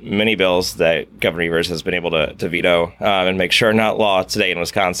pass many bills that Governor Evers has been able to veto and make sure are not law today in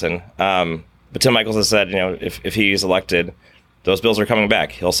Wisconsin. But Tim Michels has said, if he's elected, those bills are coming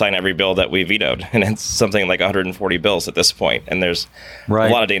back. He'll sign every bill that we vetoed. And it's something like 140 bills at this point. And there's a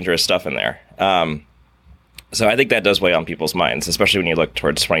lot of dangerous stuff in there. So I think that does weigh on people's minds, especially when you look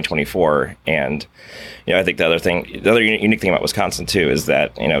towards 2024. And, I think the other unique thing about Wisconsin, too, is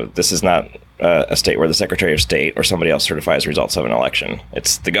that, this is not a state where the Secretary of State or somebody else certifies results of an election.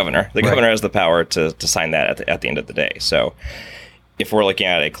 It's the governor. The governor has the power to sign that at the end of the day. So if we're looking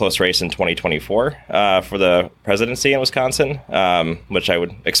at a close race in 2024 for the presidency in Wisconsin, which I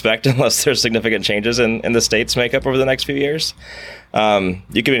would expect unless there's significant changes in the state's makeup over the next few years,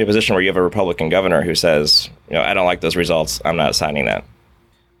 you could be in a position where you have a Republican governor who says, I don't like those results. I'm not signing that.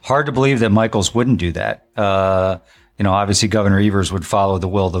 Hard to believe that Michels wouldn't do that. Obviously Governor Evers would follow the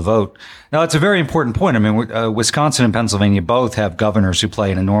will of the vote. Now, it's a very important point. I mean, Wisconsin and Pennsylvania both have governors who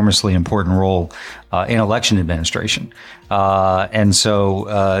play an enormously important role in election administration. And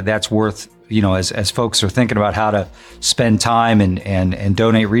so that's worth, as folks are thinking about how to spend time and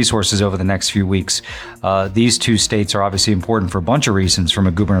donate resources over the next few weeks, these two states are obviously important for a bunch of reasons from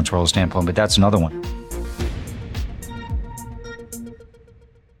a gubernatorial standpoint, but that's another one.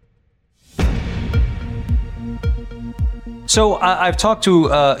 So I've talked to,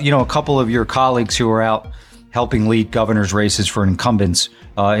 a couple of your colleagues who are out helping lead governors' races for incumbents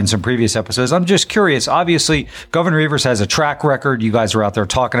in some previous episodes. I'm just curious. Obviously, Governor Evers has a track record. You guys are out there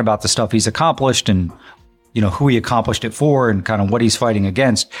talking about the stuff he's accomplished and, who he accomplished it for and kind of what he's fighting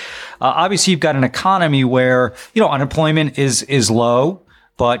against. Obviously, you've got an economy where, unemployment is low,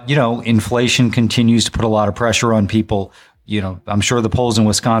 but, inflation continues to put a lot of pressure on people. I'm sure the polls in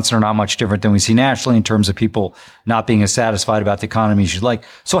Wisconsin are not much different than we see nationally in terms of people not being as satisfied about the economy as you'd like.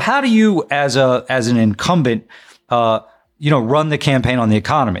 So how do you, as an incumbent, run the campaign on the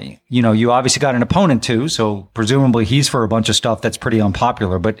economy? You obviously got an opponent too, so presumably he's for a bunch of stuff that's pretty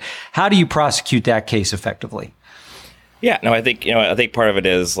unpopular. But how do you prosecute that case effectively? Yeah, no, I think part of it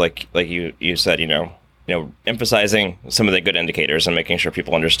is like you said, emphasizing some of the good indicators and making sure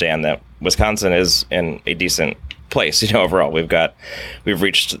people understand that Wisconsin is in a decent place. Overall, we've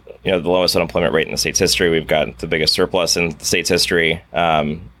reached the lowest unemployment rate in the state's history. We've got the biggest surplus in the state's history.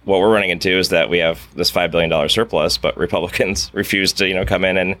 What we're running into is that we have this $5 billion surplus, but Republicans refuse to come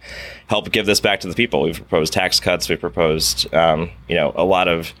in and help give this back to the people. We've proposed tax cuts. We've proposed a lot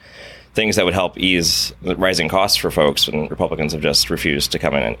of things that would help ease the rising costs for folks, and Republicans have just refused to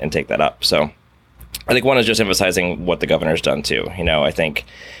come in and take that up. So I think one is just emphasizing what the governor's done too. I think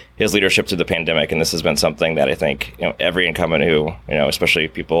his leadership through the pandemic, and this has been something that I think every incumbent who especially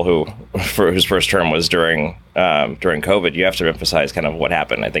people whose first term was during COVID, you have to emphasize kind of what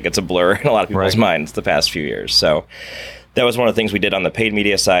happened. I think it's a blur in a lot of people's minds the past few years. So that was one of the things we did on the paid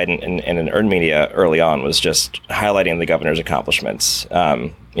media side and in earned media early on, was just highlighting the governor's accomplishments.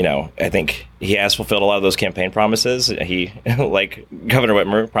 I think he has fulfilled a lot of those campaign promises. He, like Governor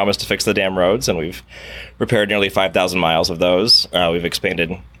Whitmer, promised to fix the damn roads, and we've repaired nearly 5,000 miles of those. We've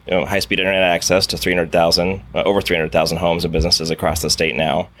expanded high-speed internet access to over 300,000 homes and businesses across the state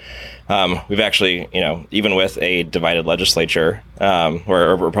now. We've actually, even with a divided legislature, or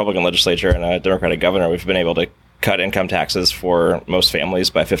a Republican legislature and a Democratic governor, we've been able to cut income taxes for most families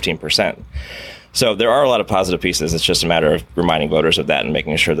by 15%. So there are a lot of positive pieces. It's just a matter of reminding voters of that and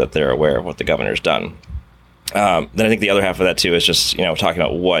making sure that they're aware of what the governor's done. Then I think the other half of that too is just talking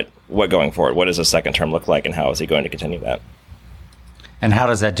about what going forward. What does a second term look like, and how is he going to continue that? And how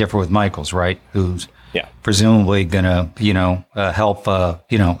does that differ with Michaels, right? Who's presumably going to help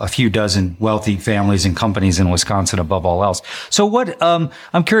a few dozen wealthy families and companies in Wisconsin above all else. So what I'm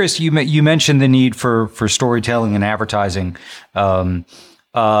curious. You mentioned the need for storytelling and advertising. As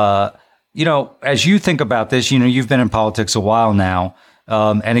you think about this, you've been in politics a while now.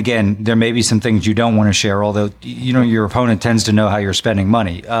 And again, there may be some things you don't want to share, although, your opponent tends to know how you're spending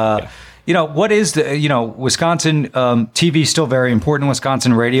money. What is Wisconsin TV is still very important in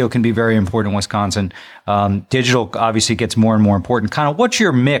Wisconsin. Radio can be very important in Wisconsin. Digital obviously gets more and more important. Kind of what's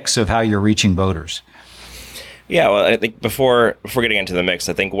your mix of how you're reaching voters? Yeah, well, I think before getting into the mix,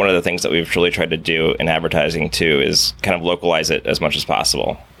 I think one of the things that we've really tried to do in advertising too is kind of localize it as much as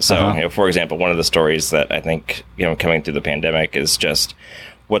possible. So, for example, one of the stories that I think, coming through the pandemic is just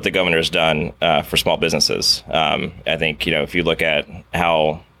what the governor's done for small businesses. I think, if you look at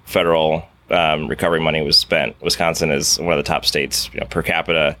how federal recovery money was spent, Wisconsin is one of the top states, per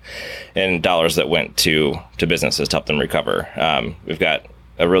capita in dollars that went to businesses to help them recover. We've got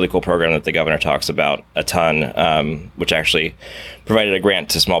a really cool program that the governor talks about a ton, which actually provided a grant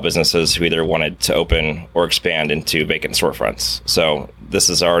to small businesses who either wanted to open or expand into vacant storefronts. So this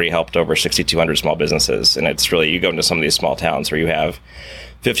has already helped over 6,200 small businesses. And it's really, you go into some of these small towns where you have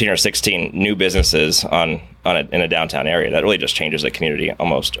 15 or 16 new businesses in a downtown area. That really just changes the community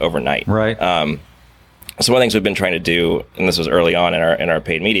almost overnight. Right. So one of the things we've been trying to do, and this was early on in our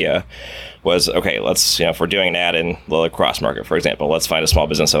paid media, was, okay, let's, if we're doing an ad in the La Crosse market, for example, let's find a small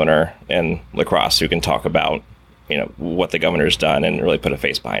business owner in La Crosse who can talk about, what the governor's done and really put a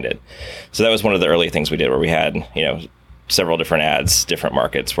face behind it. So that was one of the early things we did, where we had, several different ads, different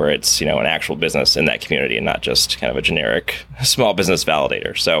markets where it's, an actual business in that community and not just kind of a generic small business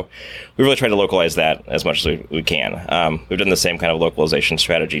validator. So we really try to localize that as much as we can. We've done the same kind of localization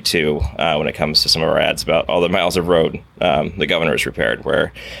strategy too when it comes to some of our ads about all the miles of road the governor has repaired,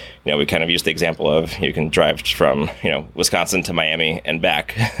 where we kind of use the example of you can drive from Wisconsin to Miami and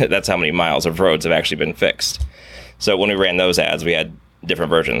back. That's how many miles of roads have actually been fixed. So when we ran those ads, we had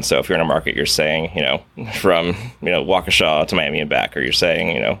different versions. So if you're in a market, you're saying, from, Waukesha to Miami and back, or you're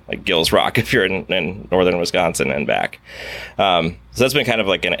saying, like Gills Rock if you're in northern Wisconsin and back. So that's been kind of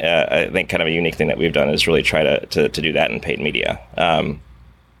like I think kind of a unique thing that we've done, is really try to do that in paid media.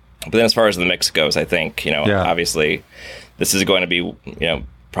 But then as far as the mix goes, I think, obviously this is going to be,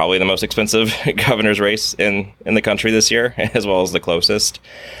 probably the most expensive governor's race in the country this year, as well as the closest.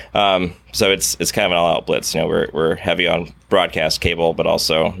 So it's kind of an all-out blitz. We're heavy on broadcast cable, but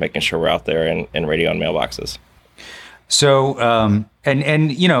also making sure we're out there in radio and mailboxes. So,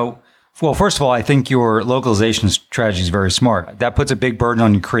 well, first of all, I think your localization strategy is very smart. That puts a big burden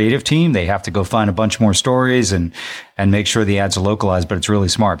on your creative team. They have to go find a bunch more stories and make sure the ads are localized, but it's really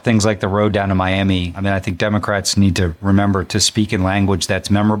smart. Things like the road down to Miami. I mean, I think Democrats need to remember to speak in language that's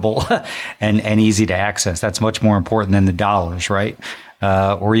memorable and easy to access. That's much more important than the dollars, right?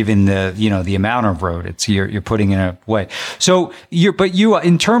 Or even the amount of road. It's you're putting in a way. So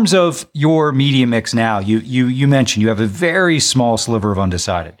in terms of your media mix now, you mentioned you have a very small sliver of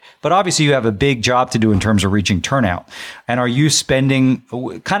undecided, but obviously you have a big job to do in terms of reaching turnout. And are you spending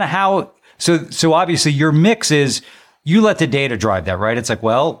kind of how? So obviously your mix is. You let the data drive that, right? It's like,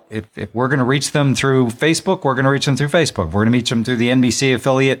 well, if we're going to reach them through Facebook, we're going to reach them through Facebook. If we're going to reach them through the NBC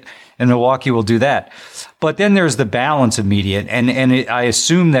affiliate in Milwaukee, we'll do that. But then there's the balance of media. And I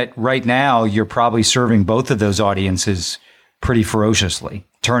assume that right now you're probably serving both of those audiences pretty ferociously,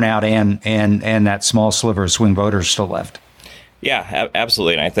 turnout and that small sliver of swing voters still left. Yeah,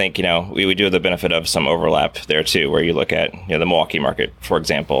 absolutely. And I think, we do have the benefit of some overlap there too, where you look at, the Milwaukee market, for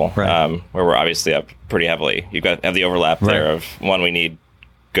example, right. Where we're obviously up pretty heavily. You have the overlap right. there of one, we need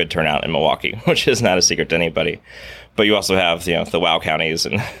good turnout in Milwaukee, which is not a secret to anybody. But you also have, the WOW counties,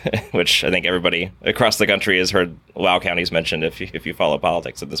 and which I think everybody across the country has heard WOW counties mentioned if you follow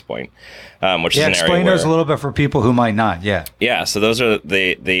politics at this point. Which is an area explain those a little bit for people who might not. Yeah. Yeah. So those are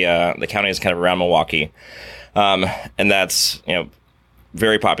the counties kind of around Milwaukee. And that's,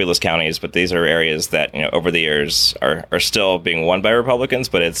 very populous counties, but these are areas that, over the years are still being won by Republicans,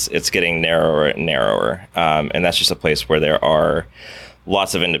 but it's getting narrower and narrower. And that's just a place where there are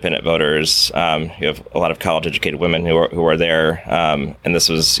lots of independent voters. You have a lot of college educated women who are there. And this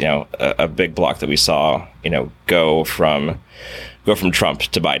was, a big block that we saw, go from go from Trump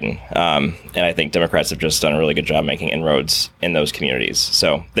to Biden. And I think Democrats have just done a really good job making inroads in those communities.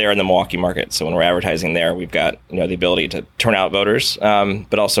 So they're in the Milwaukee market. So when we're advertising there, we've got the ability to turn out voters,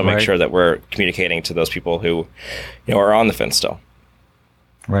 but also make sure that we're communicating to those people who are on the fence still.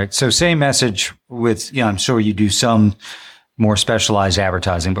 Right. So same message with, I'm sure you do some more specialized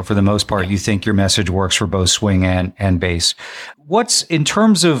advertising, but for the most part, you think your message works for both swing and base. What's in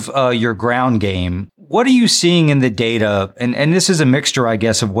terms of your ground game? What are you seeing in the data? And this is a mixture, I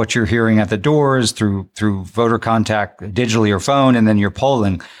guess, of what you're hearing at the doors through voter contact digitally or phone, and then your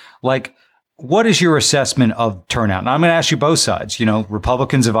polling. Like, what is your assessment of turnout? Now, I'm going to ask you both sides.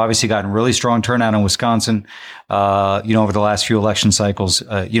 Republicans have obviously gotten really strong turnout in Wisconsin, over the last few election cycles.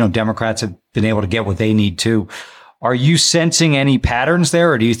 Democrats have been able to get what they need too. Are you sensing any patterns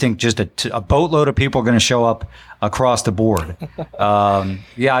there, or do you think just a boatload of people are going to show up across the board?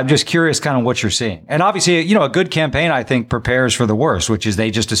 I'm just curious kind of what you're seeing. And obviously, a good campaign, I think, prepares for the worst, which is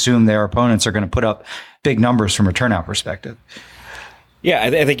they just assume their opponents are going to put up big numbers from a turnout perspective. Yeah,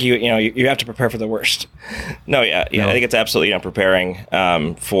 I think you have to prepare for the worst. No. I think it's absolutely preparing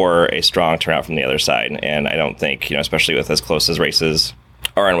for a strong turnout from the other side. And I don't think, especially with as close as races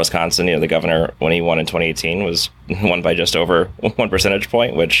are in Wisconsin, the governor, when he won in 2018, was won by just over 1 percentage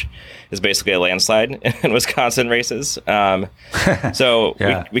point, which is basically a landslide in Wisconsin races. So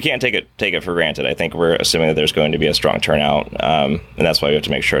we can't take it for granted. I think we're assuming that there's going to be a strong turnout, and that's why we have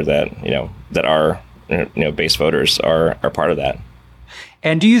to make sure that that our base voters are part of that.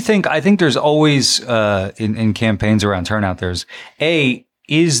 And do you think? I think there's always in campaigns around turnout,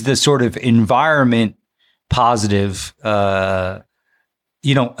 is the sort of environment positive?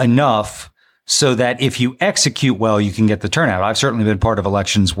 Enough so that if you execute well, you can get the turnout. I've certainly been part of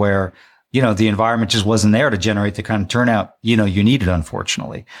elections where, the environment just wasn't there to generate the kind of turnout, you needed,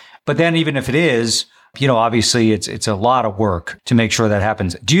 unfortunately. But then even if it is, obviously it's a lot of work to make sure that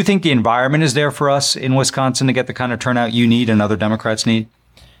happens. Do you think the environment is there for us in Wisconsin to get the kind of turnout you need and other Democrats need?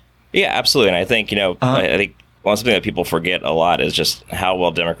 Yeah, absolutely. And I think, I think something that people forget a lot is just how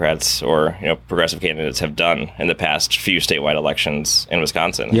well Democrats or progressive candidates have done in the past few statewide elections in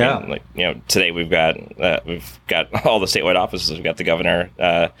Wisconsin. Yeah, I mean, today we've got all the statewide offices. We've got the governor,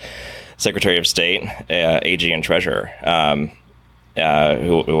 Secretary of State, AG, and Treasurer,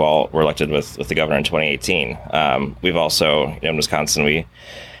 who all were elected with the governor in 2018. We've also in Wisconsin we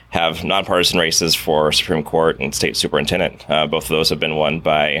have nonpartisan races for Supreme Court and state superintendent. Both of those have been won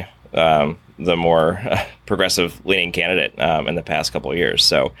by the more progressive-leaning candidate in the past couple of years.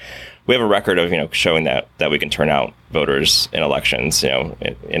 So we have a record of showing that we can turn out voters in elections.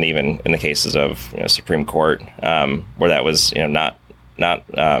 And even in the cases of Supreme Court, where that was not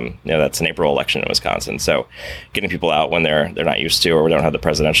that's an April election in Wisconsin. So getting people out when they're not used to or we don't have the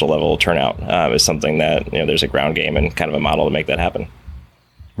presidential level turnout is something that there's a ground game and kind of a model to make that happen.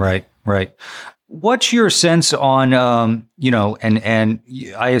 Right. What's your sense on, and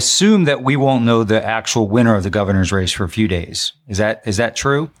I assume that we won't know the actual winner of the governor's race for a few days. Is that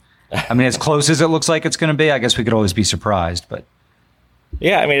true? I mean, as close as it looks like it's going to be, I guess we could always be surprised, but.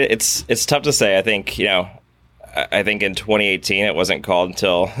 Yeah, I mean, it's tough to say. I think, I think in 2018, it wasn't called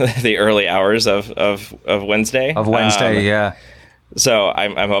until the early hours of Wednesday. Of Wednesday, yeah. So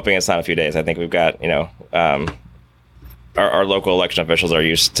I'm hoping it's not a few days. I think we've got, our local election officials are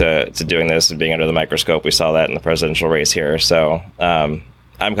used to doing this and being under the microscope. We saw that in the presidential race here. So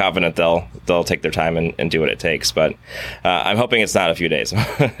I'm confident they'll take their time and do what it takes. But I'm hoping it's not a few days.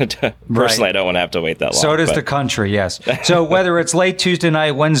 Personally, I don't want to have to wait that long. So does the country, yes. So whether it's late Tuesday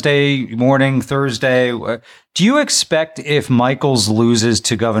night, Wednesday morning, Thursday, do you expect if Michaels loses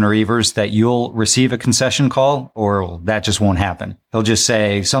to Governor Evers that you'll receive a concession call, or that just won't happen? He'll just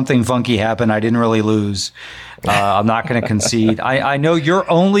say, something funky happened. I didn't really lose. I'm not going to concede. I know you're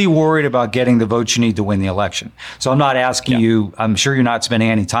only worried about getting the votes you need to win the election. So I'm not asking you, I'm sure you're not spending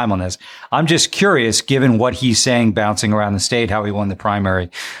any time on this. I'm just curious, given what he's saying, bouncing around the state, how he won the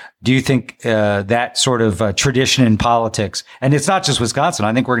primary. Do you think that sort of tradition in politics, and it's not just Wisconsin,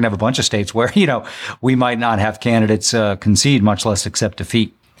 I think we're going to have a bunch of states where, we might not have candidates concede, much less accept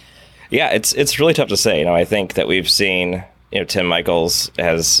defeat. Yeah, it's really tough to say. I think that we've seen, Tim Michaels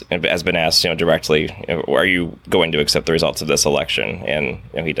has been asked, directly, are you going to accept the results of this election? And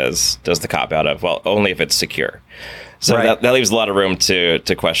he does the cop out of, well, only if it's secure. So that leaves a lot of room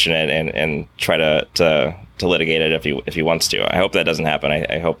to question it and try to litigate it if he wants to. I hope that doesn't happen.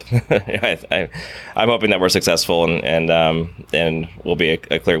 I hope I'm hoping that we're successful and we'll be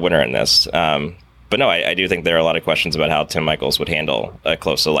a clear winner in this. But no, I do think there are a lot of questions about how Tim Michels would handle a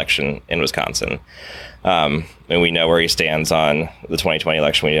close election in Wisconsin. And we know where he stands on the 2020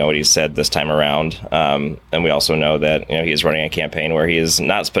 election. We know what he said this time around. And we also know that, he is running a campaign where he is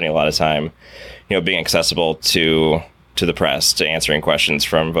not spending a lot of time, being accessible to the press, to answering questions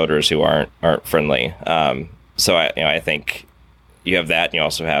from voters who aren't friendly. So I think you have that, and you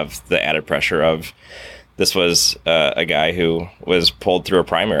also have the added pressure of this was a guy who was pulled through a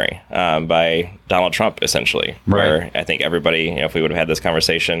primary by Donald Trump, essentially. Right. Where I think everybody, if we would have had this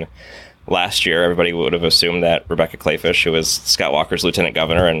conversation last year, everybody would have assumed that Rebecca Kleefisch, who was Scott Walker's lieutenant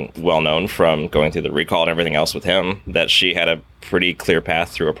governor and well known from going through the recall and everything else with him, that she had a pretty clear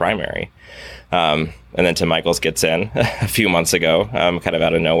path through a primary. And then Tim Michels gets in a few months ago, kind of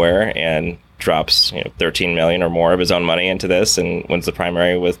out of nowhere, and drops $13 million or more of his own money into this and wins the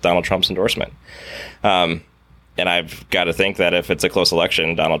primary with Donald Trump's endorsement. And I've got to think that if it's a close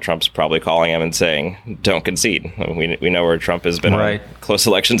election, Donald Trump's probably calling him and saying, don't concede. We know where Trump has been right. on close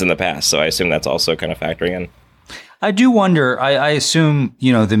elections in the past. So I assume that's also kind of factoring in. I do wonder, I assume,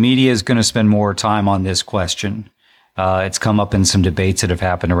 the media is going to spend more time on this question. It's come up in some debates that have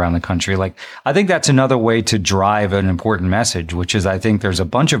happened around the country. I think that's another way to drive an important message, which is I think there's a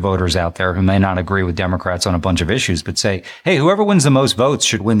bunch of voters out there who may not agree with Democrats on a bunch of issues, but say, hey, whoever wins the most votes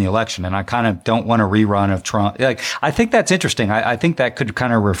should win the election. And I kind of don't want a rerun of Trump. I think that's interesting. I think that could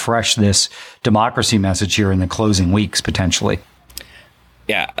kind of refresh this democracy message here in the closing weeks, potentially.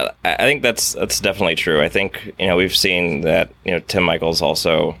 Yeah, I think that's definitely true. I think, we've seen that, Tim Michels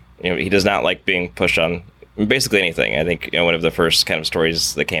also, he does not like being pushed on basically anything. I think one of the first kind of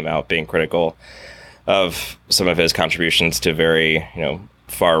stories that came out being critical of some of his contributions to very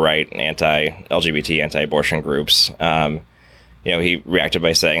far right anti-LGBT, anti-abortion groups. He reacted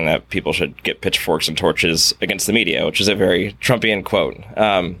by saying that people should get pitchforks and torches against the media, which is a very Trumpian quote.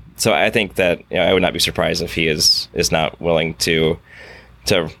 So I think that I would not be surprised if he is not willing to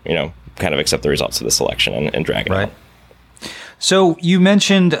kind of accept the results of this election and drag it out. So you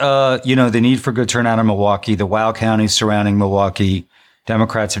mentioned, the need for good turnout in Milwaukee, the WOW counties surrounding Milwaukee.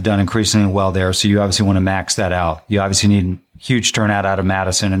 Democrats have done increasingly well there. So you obviously want to max that out. You obviously need huge turnout out of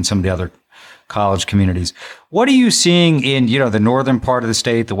Madison and some of the other college communities. What are you seeing in, the northern part of the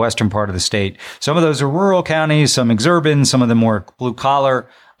state, the western part of the state? Some of those are rural counties, some exurban, some of them more blue collar.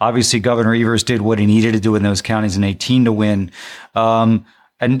 Obviously, Governor Evers did what he needed to do in those counties in 2018 to win.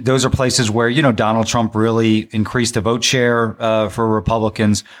 And those are places where, Donald Trump really increased the vote share for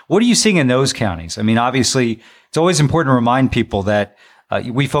Republicans. What are you seeing in those counties? I mean, obviously, it's always important to remind people that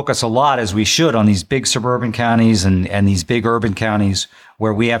we focus a lot, as we should, on these big suburban counties and these big urban counties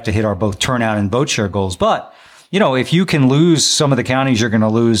where we have to hit our both turnout and vote share goals. But, if you can lose some of the counties you're going to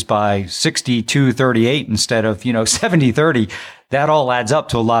lose by 62-38 instead of, 70-30, that all adds up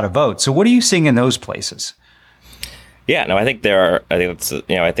to a lot of votes. So what are you seeing in those places? Yeah, no, I think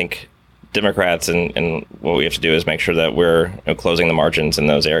I think Democrats and what we have to do is make sure that we're closing the margins in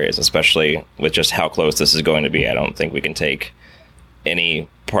those areas, especially with just how close this is going to be. I don't think we can take any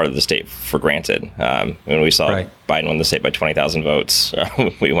part of the state for granted. When we saw Biden win the state by 20,000 votes,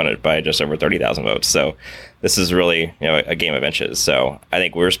 we won it by just over 30,000 votes. So this is really, a game of inches. So I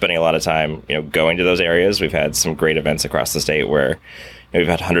think we're spending a lot of time, going to those areas. We've had some great events across the state where we've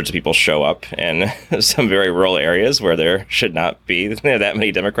had hundreds of people show up in some very rural areas where there should not be that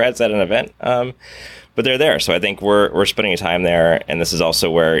many Democrats at an event. But they're there. So I think we're spending time there. And this is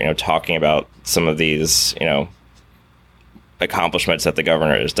also where, talking about some of these, accomplishments that the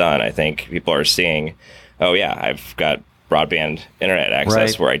governor has done, I think people are seeing, oh yeah, I've got broadband internet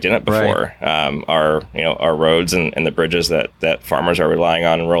access where I didn't before. Our roads and the bridges that farmers are relying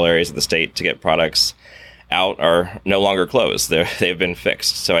on in rural areas of the state to get products out are no longer closed. They've been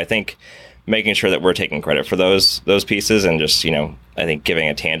fixed. So I think making sure that we're taking credit for those pieces and just, I think giving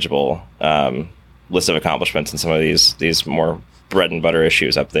a tangible list of accomplishments in some of these more bread and butter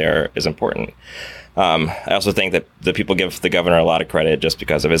issues up there is important. I also think that the people give the governor a lot of credit just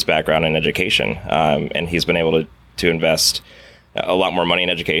because of his background in education. And he's been able to invest a lot more money in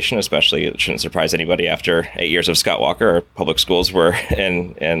education, especially, it shouldn't surprise anybody after 8 years of Scott Walker. Our public schools were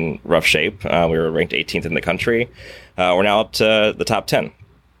in rough shape. We were ranked 18th in the country. We're now up to the top 10.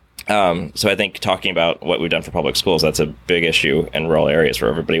 So I think talking about what we've done for public schools, that's a big issue in rural areas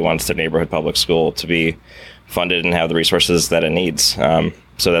where everybody wants their neighborhood public school to be funded and have the resources that it needs.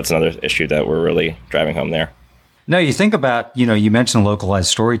 So that's another issue that we're really driving home there. No, you think about, you mentioned localized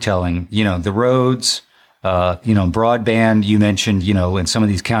storytelling, the roads, broadband, you mentioned, in some of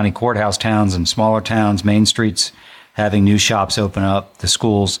these county courthouse towns and smaller towns, main streets, having new shops open up, the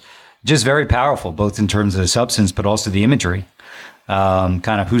schools, just very powerful, both in terms of the substance, but also the imagery. Kind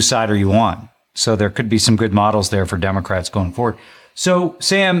of whose side are you on? So there could be some good models there for Democrats going forward. So,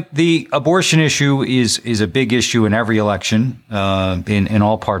 Sam, the abortion issue is a big issue in every election in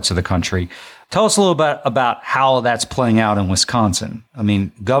all parts of the country. Tell us a little bit about how that's playing out in Wisconsin. I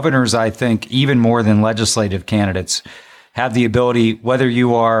mean, governors, I think, even more than legislative candidates, have the ability, whether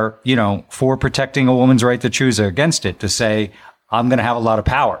you are, for protecting a woman's right to choose or against it, to say, I'm going to have a lot of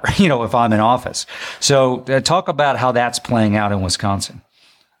power, if I'm in office. So talk about how that's playing out in Wisconsin.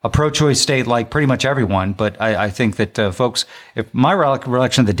 A pro-choice state like pretty much everyone, but I think that folks, if my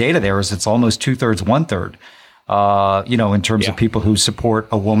recollection of the data there is it's almost 2/3, 1/3, in terms of people who support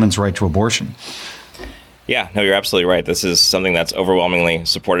a woman's right to abortion. Yeah, no, you're absolutely right. This is something that's overwhelmingly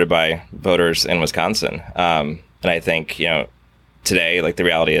supported by voters in Wisconsin. And I think, today, the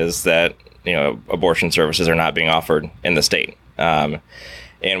reality is that, abortion services are not being offered in the state.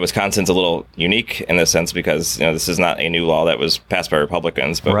 And Wisconsin's a little unique in this sense because, this is not a new law that was passed by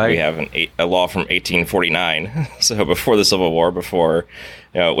Republicans, but we have a law from 1849. So before the Civil War, before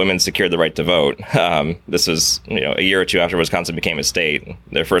women secured the right to vote, this was, a year or two after Wisconsin became a state.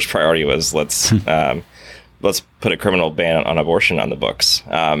 Their first priority was let's put a criminal ban on abortion on the books.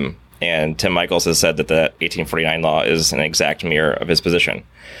 And Tim Michels has said that the 1849 law is an exact mirror of his position.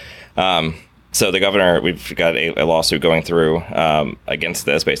 So the governor, we've got a lawsuit going through against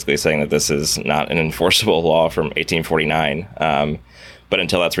this, basically saying that this is not an enforceable law from 1849. But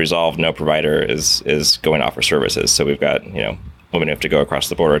until that's resolved, no provider is going to offer services. So we've got women who have to go across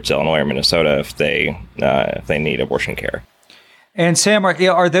the border to Illinois or Minnesota if they need abortion care. And Sam,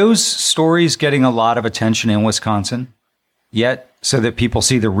 are those stories getting a lot of attention in Wisconsin yet, so that people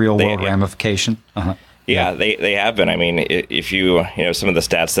see the real world ramification? Uh-huh. Yeah, they have been. I mean, if you some of the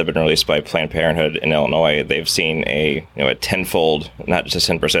stats that have been released by Planned Parenthood in Illinois, they've seen a tenfold, not just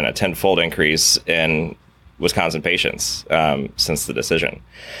 10%, a tenfold increase in Wisconsin patients since the decision.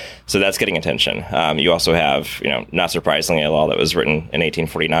 So that's getting attention. You also have, not surprisingly, a law that was written in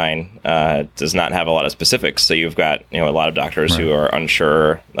 1849 does not have a lot of specifics. So you've got a lot of doctors who are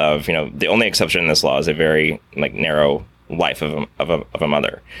unsure of the only exception in this law is a very narrow life of a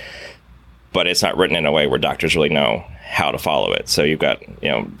mother. But it's not written in a way where doctors really know how to follow it. So you've got,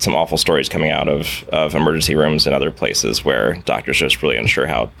 some awful stories coming out of emergency rooms and other places where doctors are just really unsure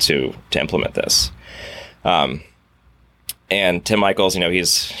how to implement this. And Tim Michels,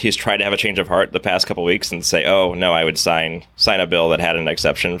 he's tried to have a change of heart the past couple of weeks and say, oh, no, I would sign a bill that had an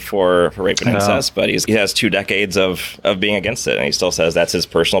exception for rape and incest. But he has 2 decades of being against it. And he still says that's his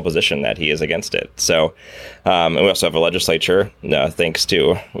personal position, that he is against it. So and we also have a legislature, thanks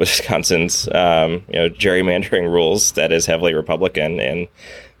to Wisconsin's, gerrymandering rules, that is heavily Republican. And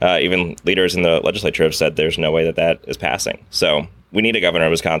even leaders in the legislature have said there's no way that is passing. So we need a governor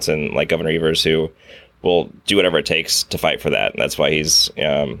of Wisconsin like Governor Evers who will do whatever it takes to fight for that. And that's why he's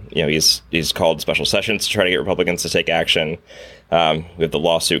called special sessions to try to get Republicans to take action. We have the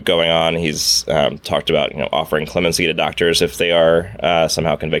lawsuit going on. He's talked about, offering clemency to doctors if they are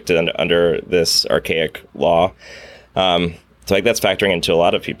somehow convicted under this archaic law. So that's factoring into a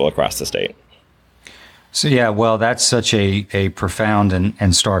lot of people across the state. So, yeah, well, that's such a profound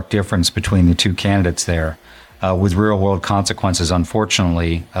and stark difference between the two candidates there. With real-world consequences,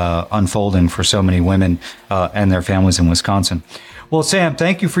 unfortunately, unfolding for so many women and their families in Wisconsin. Well, Sam,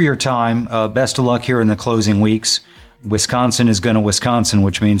 thank you for your time. Best of luck here in the closing weeks. Wisconsin is going to Wisconsin,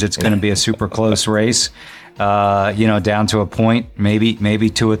 which means it's going to be a super close race, down to a point, maybe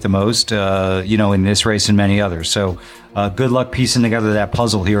 2 at the most, in this race and many others. So good luck piecing together that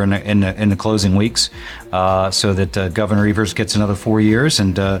puzzle here in the closing weeks so that Governor Evers gets another 4 years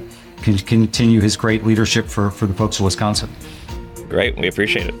and can continue his great leadership for the folks of Wisconsin. Great. We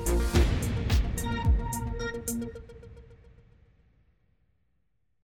appreciate it.